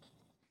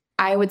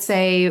 I would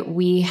say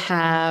we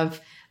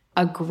have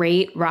a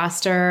great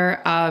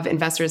roster of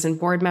investors and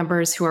board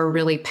members who are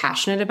really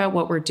passionate about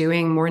what we're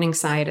doing.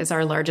 Morningside is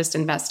our largest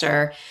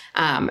investor.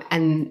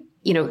 And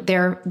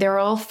they're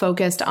all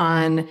focused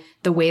on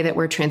the way that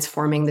we're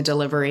transforming the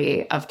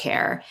delivery of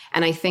care.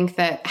 And I think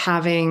that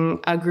having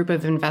a group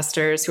of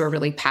investors who are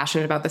really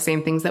passionate about the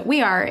same things that we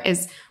are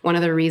is one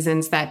of the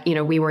reasons that,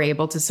 we were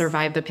able to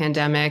survive the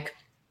pandemic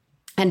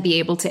and be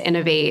able to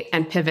innovate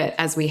and pivot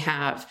as we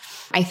have.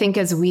 I think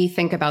as we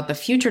think about the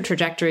future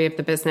trajectory of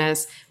the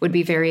business, would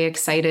be very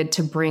excited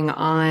to bring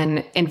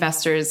on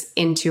investors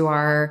into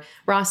our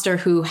roster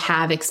who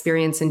have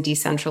experience in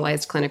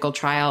decentralized clinical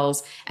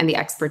trials and the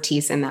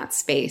expertise in that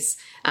space.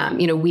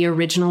 We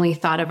originally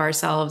thought of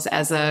ourselves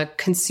as a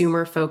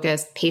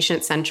consumer-focused,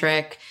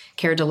 patient-centric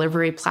care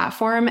delivery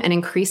platform. And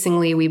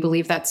increasingly, we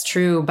believe that's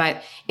true,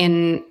 but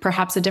in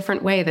perhaps a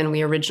different way than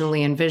we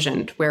originally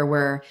envisioned, where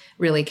we're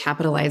really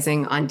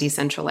capitalizing on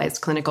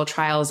decentralized clinical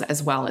trials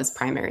as well as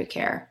primary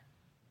care.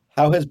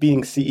 How has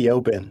being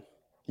CEO been?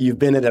 You've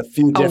been at a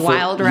few different,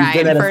 wild ride,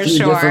 you've been at a few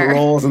different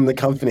roles in the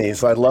company.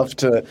 So I'd love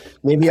to,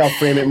 maybe I'll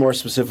frame it more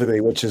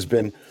specifically, what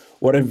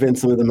have been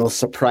some of the most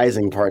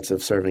surprising parts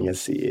of serving as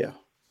CEO?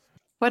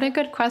 What a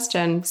good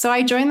question. So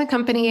I joined the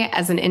company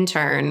as an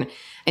intern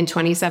in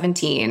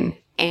 2017,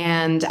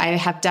 and I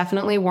have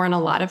definitely worn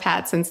a lot of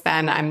hats since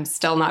then. I'm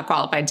still not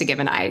qualified to give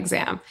an eye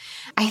exam.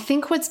 I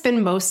think what's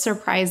been most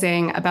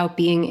surprising about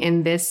being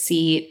in this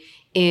seat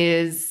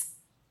is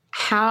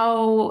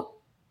how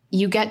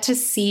you get to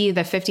see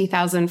the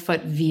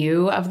 50,000-foot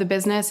view of the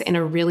business in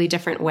a really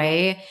different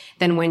way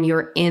than when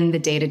you're in the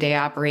day-to-day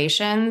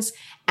operations.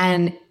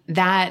 And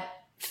that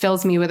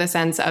fills me with a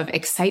sense of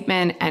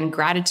excitement and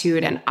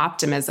gratitude and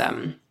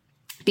optimism,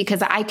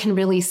 because I can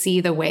really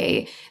see the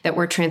way that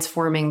we're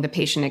transforming the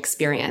patient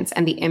experience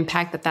and the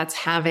impact that that's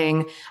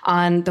having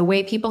on the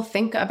way people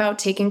think about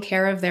taking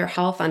care of their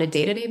health on a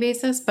day-to-day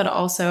basis, but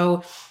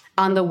also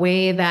on the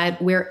way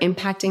that we're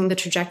impacting the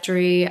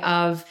trajectory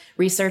of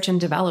research and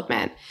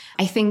development.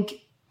 I think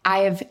I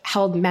have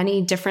held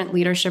many different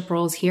leadership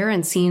roles here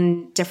and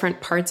seen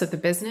different parts of the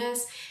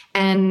business,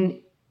 and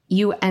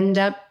you end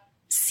up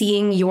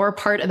seeing your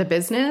part of the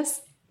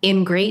business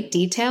in great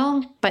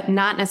detail, but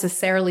not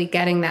necessarily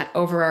getting that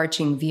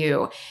overarching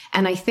view.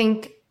 And I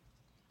think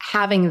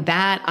having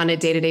that on a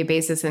day-to-day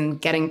basis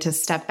and getting to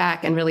step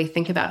back and really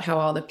think about how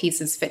all the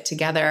pieces fit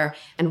together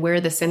and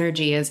where the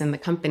synergy is in the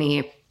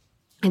company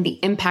and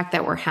the impact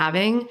that we're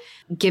having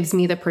gives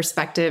me the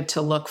perspective to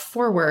look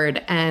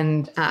forward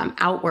and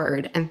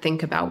outward and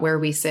think about where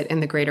we sit in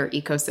the greater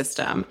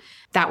ecosystem.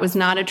 That was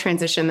not a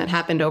transition that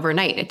happened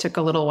overnight. It took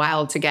a little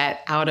while to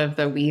get out of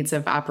the weeds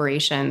of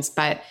operations,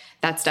 but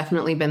that's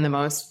definitely been the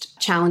most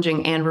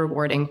challenging and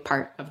rewarding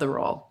part of the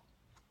role.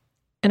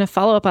 And a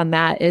follow-up on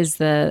that, is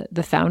the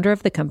founder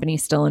of the company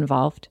still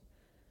involved?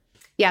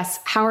 Yes,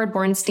 Howard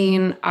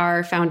Bornstein,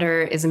 our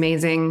founder, is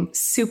amazing,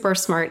 super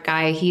smart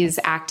guy. He's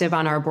active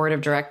on our board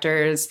of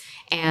directors.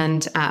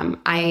 And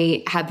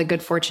I had the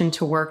good fortune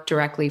to work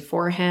directly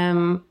for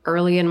him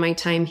early in my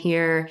time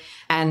here,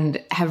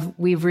 and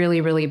we've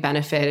really, really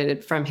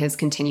benefited from his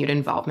continued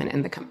involvement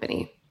in the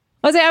company.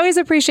 I always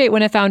appreciate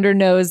when a founder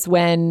knows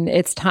when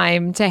it's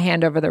time to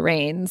hand over the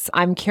reins.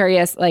 I'm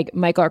curious, like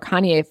Michael or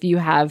Kanyi, if you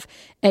have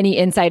any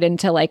insight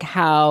into like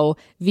how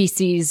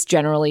VCs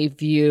generally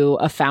view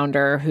a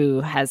founder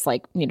who has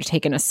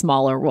taken a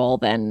smaller role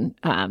than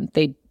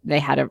they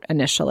had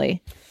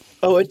initially.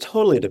 Oh, it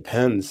totally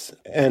depends.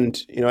 And,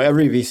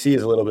 every VC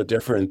is a little bit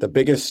different. The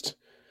biggest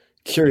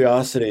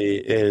curiosity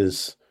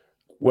is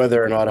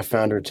whether or not a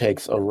founder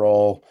takes a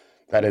role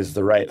that is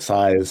the right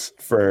size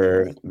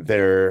for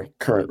their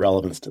current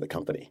relevance to the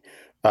company.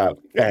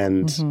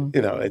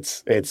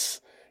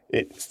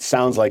 It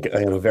sounds like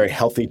a very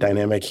healthy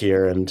dynamic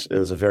here, and it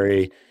was a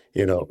very,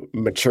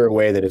 mature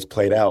way that it's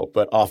played out.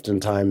 But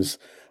oftentimes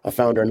a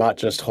founder not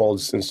just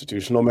holds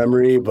institutional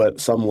memory, but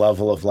some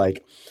level of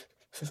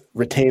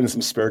retains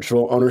some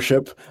spiritual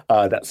ownership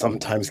that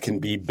sometimes can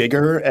be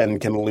bigger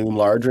and can loom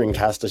larger and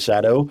cast a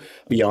shadow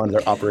beyond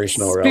their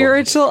operational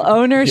spiritual relevance.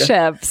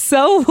 Ownership. Yeah.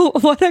 So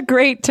what a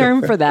great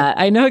term for that.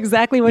 I know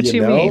exactly what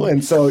you mean.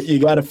 And so you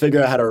got to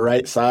figure out how to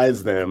right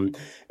size them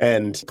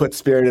and put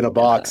spirit in a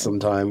box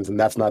sometimes. And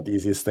that's not the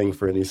easiest thing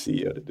for any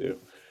CEO to do.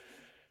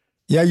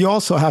 Yeah, you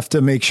also have to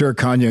make sure,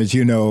 Kanyi, as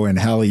you know, and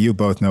Hallie, you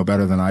both know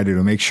better than I do,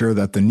 to make sure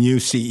that the new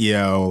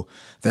CEO,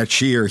 that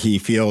she or he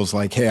feels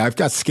like, hey, I've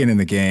got skin in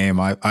the game.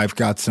 I've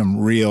got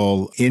some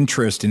real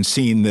interest in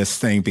seeing this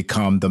thing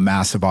become the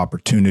massive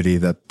opportunity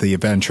that the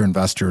venture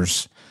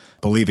investors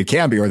believe it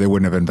can be, or they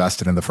wouldn't have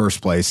invested in the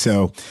first place.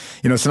 So,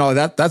 Sonali,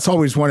 that's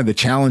always one of the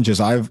challenges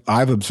I've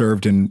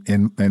observed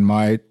in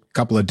my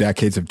couple of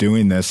decades of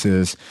doing this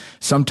is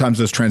sometimes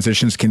those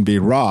transitions can be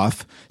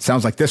rough.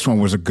 Sounds like this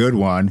one was a good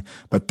one,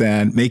 but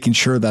then making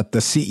sure that the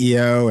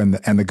CEO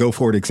and the go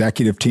forward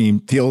executive team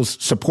feels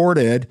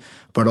supported,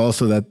 but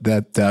also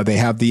that they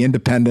have the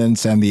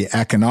independence and the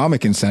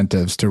economic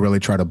incentives to really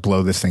try to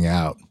blow this thing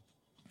out.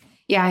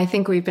 Yeah, I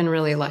think we've been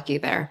really lucky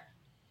there.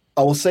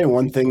 I will say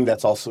one thing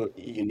that's also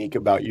unique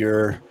about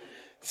your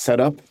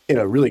setup in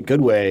a really good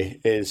way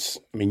is,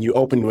 you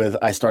opened with,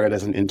 I started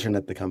as an intern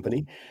at the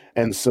company.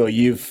 And so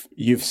you've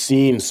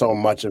seen so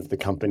much of the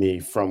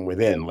company from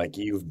within,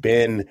 you've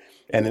been,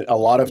 and a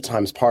lot of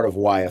times part of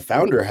why a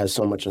founder has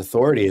so much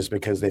authority is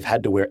because they've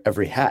had to wear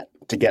every hat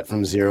to get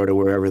from zero to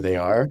wherever they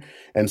are.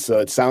 And so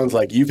it sounds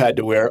like you've had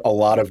to wear a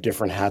lot of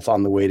different hats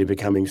on the way to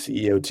becoming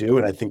CEO too.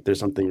 And I think there's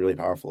something really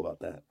powerful about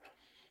that.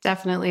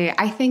 Definitely.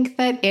 I think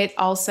that it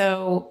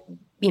also,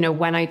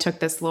 when I took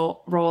this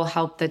role,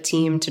 helped the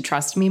team to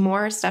trust me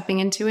more stepping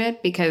into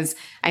it, because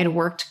I had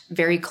worked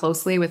very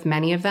closely with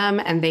many of them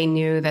and they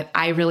knew that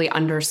I really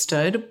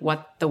understood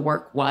what the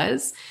work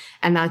was.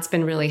 And that's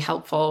been really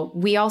helpful.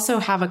 We also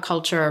have a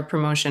culture of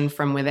promotion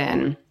from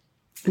within.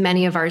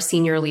 Many of our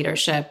senior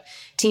leadership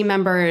team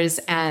members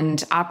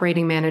and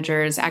operating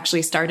managers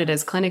actually started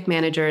as clinic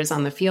managers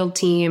on the field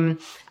team,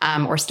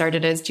 or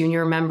started as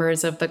junior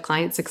members of the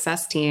client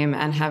success team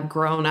and have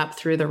grown up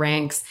through the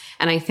ranks.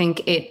 And I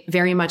think it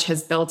very much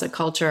has built a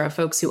culture of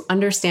folks who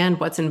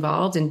understand what's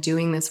involved in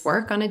doing this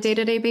work on a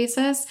day-to-day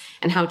basis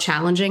and how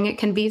challenging it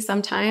can be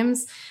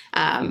sometimes.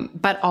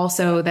 But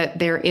also that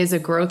there is a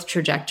growth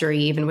trajectory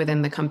even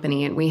within the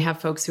company. And we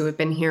have folks who have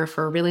been here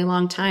for a really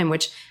long time,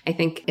 which I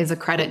think is a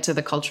credit to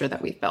the culture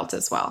that we've built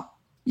as well.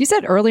 You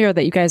said earlier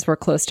that you guys were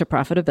close to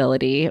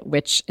profitability,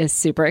 which is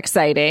super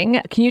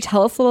exciting. Can you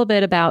tell us a little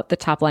bit about the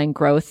top line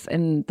growth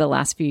in the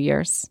last few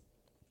years?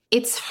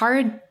 It's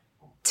hard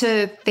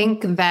to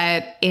think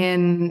that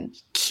in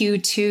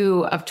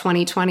Q2 of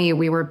 2020,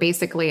 we were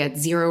basically at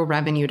 $0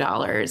 revenue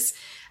dollars.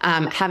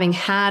 Having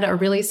had a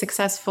really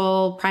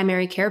successful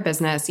primary care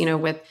business,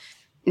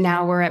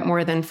 now we're at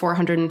more than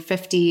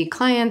 450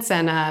 clients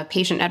and a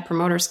patient net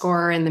promoter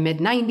score in the mid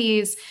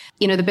 90s.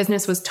 The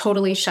business was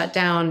totally shut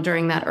down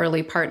during that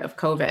early part of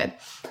COVID.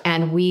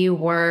 And we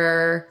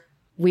were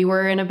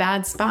in a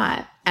bad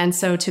spot. And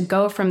so to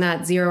go from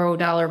that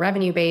 $0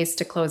 revenue base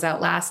to close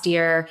out last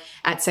year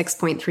at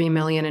 $6.3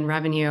 million in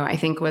revenue, I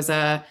think was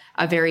a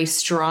very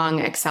strong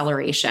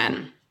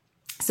acceleration.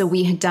 So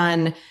we had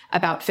done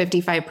about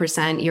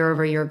 55% year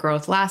over year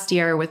growth last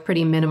year with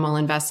pretty minimal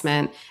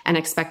investment and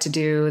expect to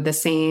do the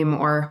same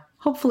or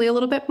hopefully a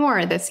little bit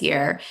more this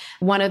year.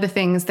 One of the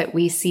things that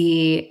we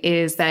see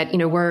is that,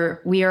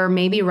 we are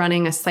maybe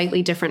running a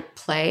slightly different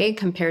play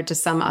compared to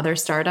some other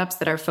startups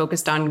that are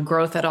focused on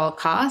growth at all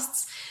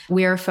costs.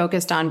 We are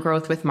focused on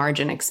growth with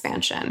margin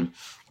expansion.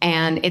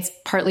 And it's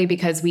partly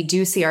because we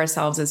do see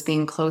ourselves as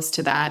being close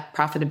to that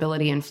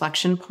profitability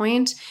inflection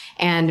point,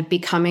 and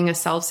becoming a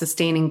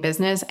self-sustaining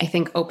business, I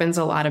think, opens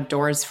a lot of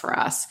doors for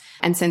us.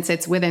 And since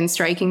it's within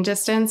striking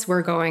distance,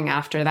 we're going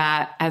after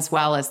that as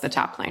well as the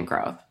top line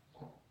growth.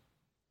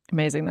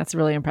 Amazing. That's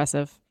really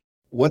impressive.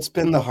 What's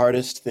been the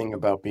hardest thing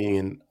about being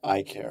in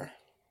eye care?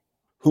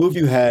 Who have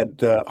you had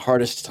the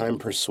hardest time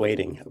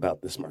persuading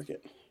about this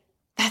market?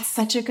 That's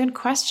such a good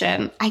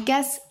question. I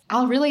guess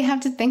I'll really have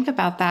to think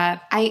about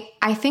that.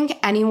 I think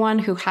anyone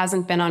who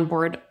hasn't been on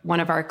board one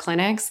of our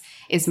clinics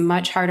is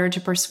much harder to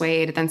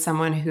persuade than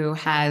someone who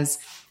has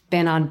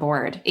been on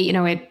board.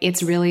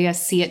 It's really a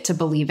see it to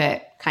believe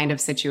it kind of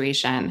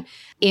situation.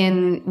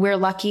 We're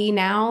lucky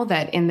now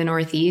that in the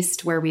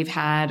Northeast, where we've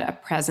had a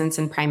presence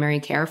in primary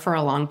care for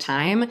a long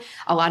time,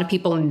 a lot of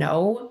people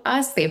know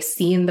us. They've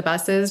seen the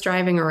buses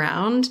driving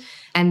around,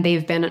 and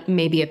they've been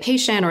maybe a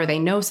patient, or they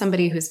know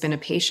somebody who's been a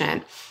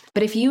patient.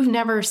 But if you've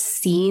never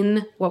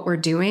seen what we're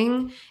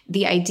doing,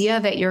 the idea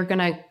that you're going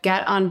to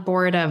get on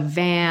board a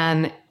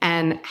van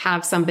and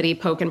have somebody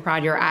poke and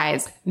prod your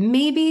eyes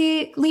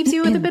maybe leaves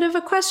you with a bit of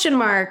a question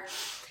mark.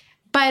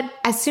 But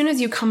as soon as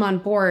you come on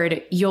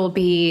board, you'll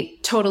be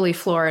totally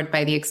floored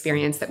by the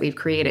experience that we've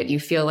created. You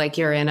feel like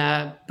you're in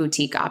a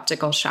boutique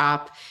optical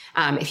shop.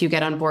 If you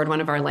get on board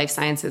one of our life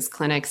sciences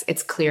clinics,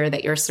 it's clear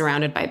that you're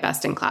surrounded by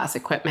best-in-class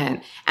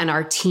equipment. And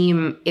our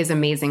team is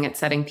amazing at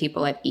setting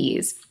people at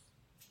ease.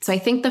 So I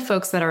think the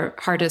folks that are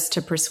hardest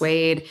to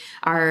persuade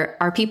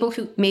are people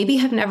who maybe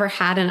have never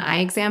had an eye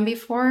exam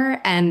before,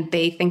 and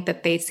they think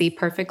that they see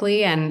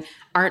perfectly and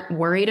aren't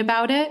worried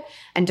about it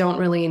and don't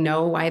really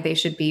know why they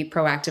should be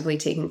proactively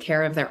taking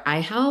care of their eye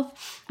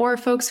health, or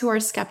folks who are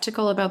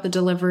skeptical about the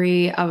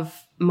delivery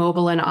of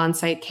mobile and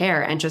on-site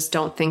care and just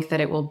don't think that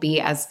it will be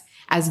as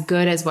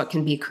good as what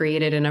can be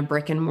created in a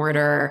brick and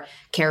mortar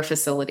care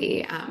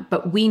facility.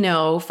 But we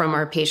know from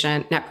our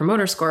patient net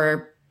promoter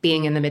score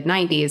being in the mid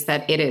 90s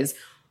that it is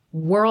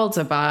worlds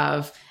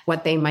above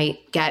what they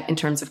might get in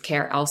terms of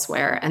care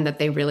elsewhere, and that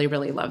they really,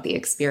 really love the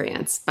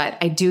experience. But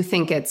I do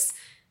think it's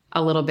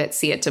a little bit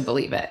see it to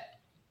believe it.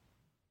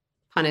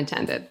 Pun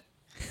intended.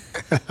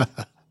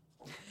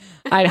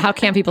 How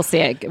can people see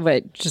it?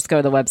 But just go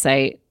to the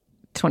website,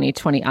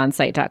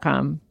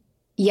 2020onsite.com.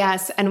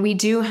 Yes. And we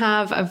do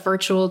have a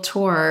virtual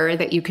tour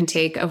that you can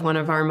take of one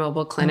of our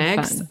mobile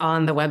clinics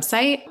on the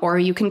website, or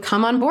you can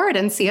come on board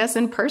and see us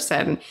in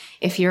person.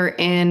 If you're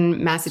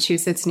in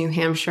Massachusetts, New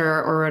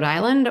Hampshire, or Rhode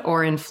Island,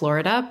 or in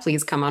Florida,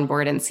 please come on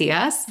board and see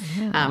us.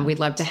 Yeah. We'd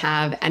love to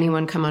have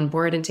anyone come on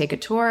board and take a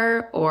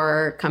tour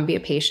or come be a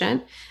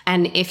patient.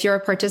 And if you're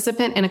a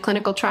participant in a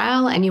clinical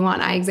trial and you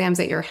want eye exams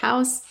at your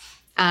house,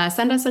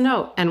 send us a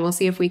note and we'll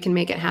see if we can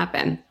make it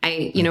happen.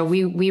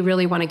 We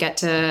really want to get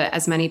to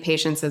as many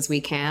patients as we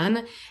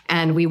can.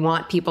 And we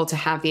want people to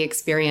have the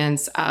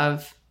experience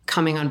of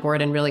coming on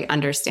board and really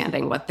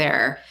understanding what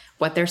they're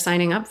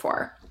signing up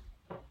for.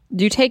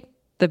 Do you take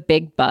the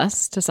big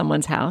bus to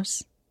someone's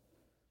house?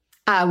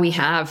 We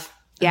have.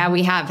 Yeah,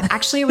 we have.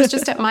 Actually, it was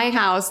just at my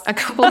house a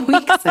couple of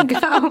weeks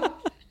ago.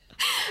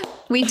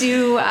 We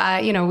do,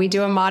 we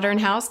do a modern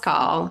house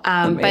call.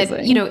 But,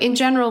 in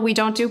general, we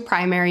don't do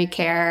primary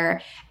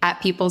care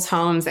at people's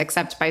homes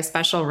except by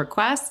special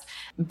request.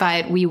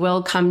 But we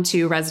will come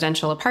to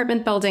residential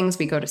apartment buildings.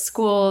 We go to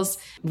schools.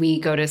 We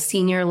go to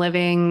senior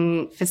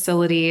living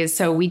facilities.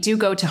 So we do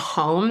go to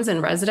homes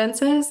and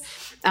residences.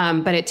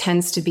 But it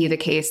tends to be the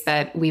case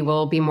that we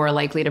will be more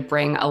likely to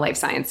bring a life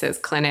sciences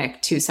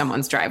clinic to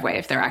someone's driveway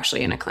if they're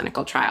actually in a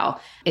clinical trial.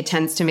 It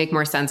tends to make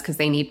more sense because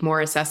they need more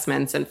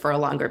assessments and for a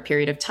longer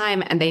period of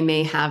time. And they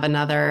may have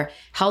another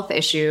health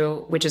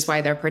issue, which is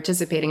why they're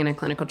participating in a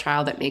clinical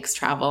trial that makes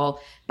travel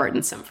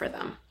burdensome for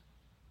them.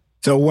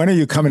 So when are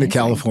you coming to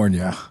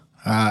California?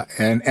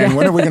 And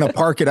when are we going to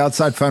park it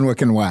outside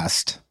Fenwick and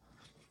West?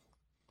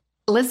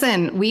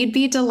 Listen, we'd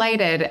be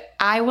delighted.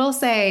 I will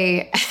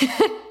say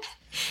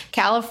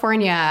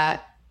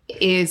California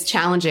is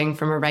challenging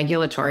from a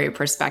regulatory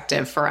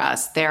perspective for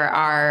us. There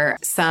are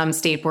some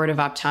State Board of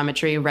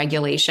Optometry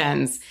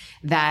regulations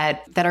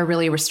that are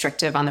really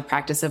restrictive on the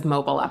practice of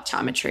mobile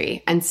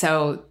optometry. And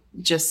so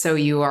just so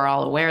you are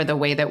all aware, the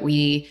way that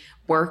we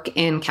work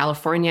in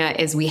California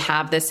is we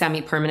have this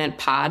semi-permanent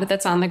pod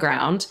that's on the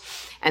ground.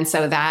 And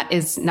so that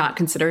is not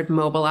considered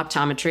mobile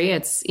optometry.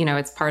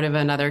 It's part of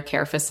another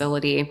care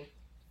facility,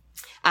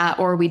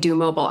 or we do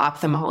mobile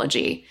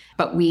ophthalmology,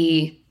 but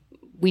we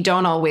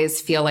don't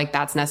always feel like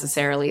that's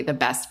necessarily the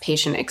best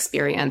patient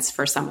experience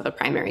for some of the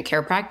primary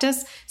care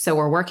practice. So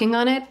we're working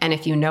on it. And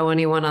if you know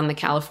anyone on the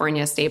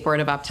California State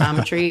Board of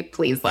Optometry,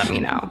 please let me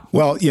know.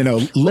 Well,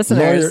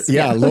 listeners,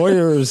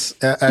 lawyers,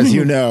 as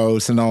you know,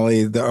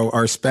 Sonali,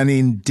 are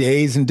spending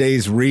days and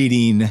days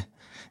reading.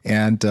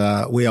 And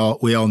we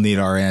all need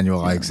our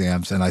annual eye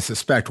exams, and I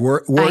suspect we're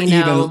I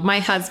know. My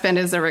husband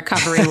is a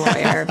recovering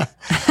lawyer.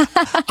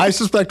 I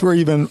suspect we're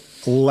even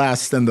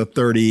less than the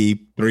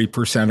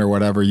 33% or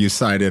whatever you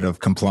cited of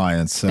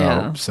compliance.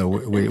 So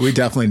we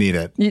definitely need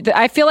it.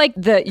 I feel like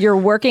your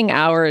working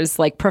hours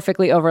like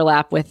perfectly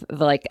overlap with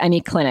like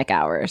any clinic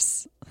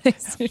hours.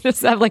 You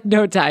just have like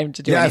no time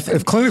to do anything.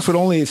 If clinics would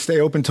only stay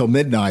open till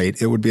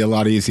midnight, it would be a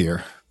lot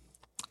easier.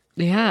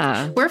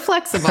 Yeah, we're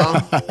flexible.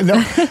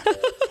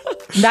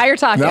 Now you're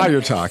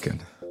talking.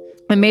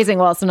 Amazing.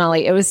 Well,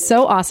 Sonali, it was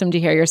so awesome to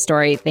hear your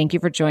story. Thank you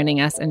for joining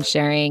us and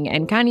sharing.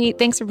 And Kanyi,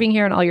 thanks for being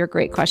here and all your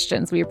great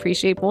questions. We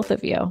appreciate both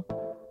of you.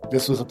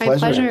 This was a pleasure. My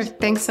pleasure.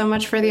 Thanks so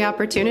much for the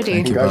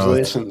opportunity.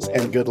 Congratulations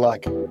and good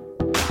luck.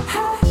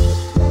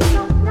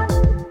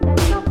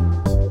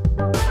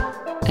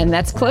 And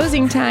that's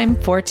closing time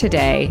for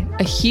today.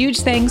 A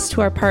huge thanks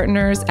to our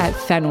partners at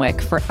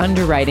Fenwick for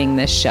underwriting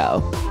this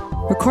show.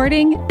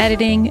 Recording,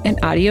 editing, and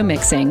audio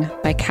mixing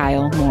by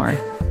Kyle Moore.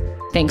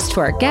 Thanks to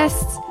our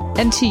guests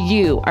and to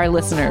you, our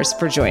listeners,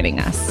 for joining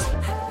us.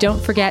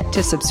 Don't forget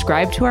to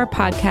subscribe to our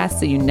podcast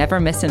so you never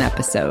miss an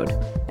episode.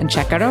 And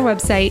check out our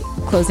website,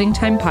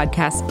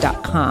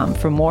 closingtimepodcast.com,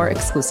 for more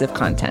exclusive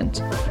content.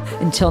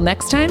 Until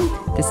next time,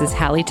 this is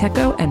Hallie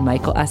Tecco and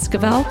Michael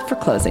Esquivel for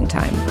Closing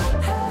Time.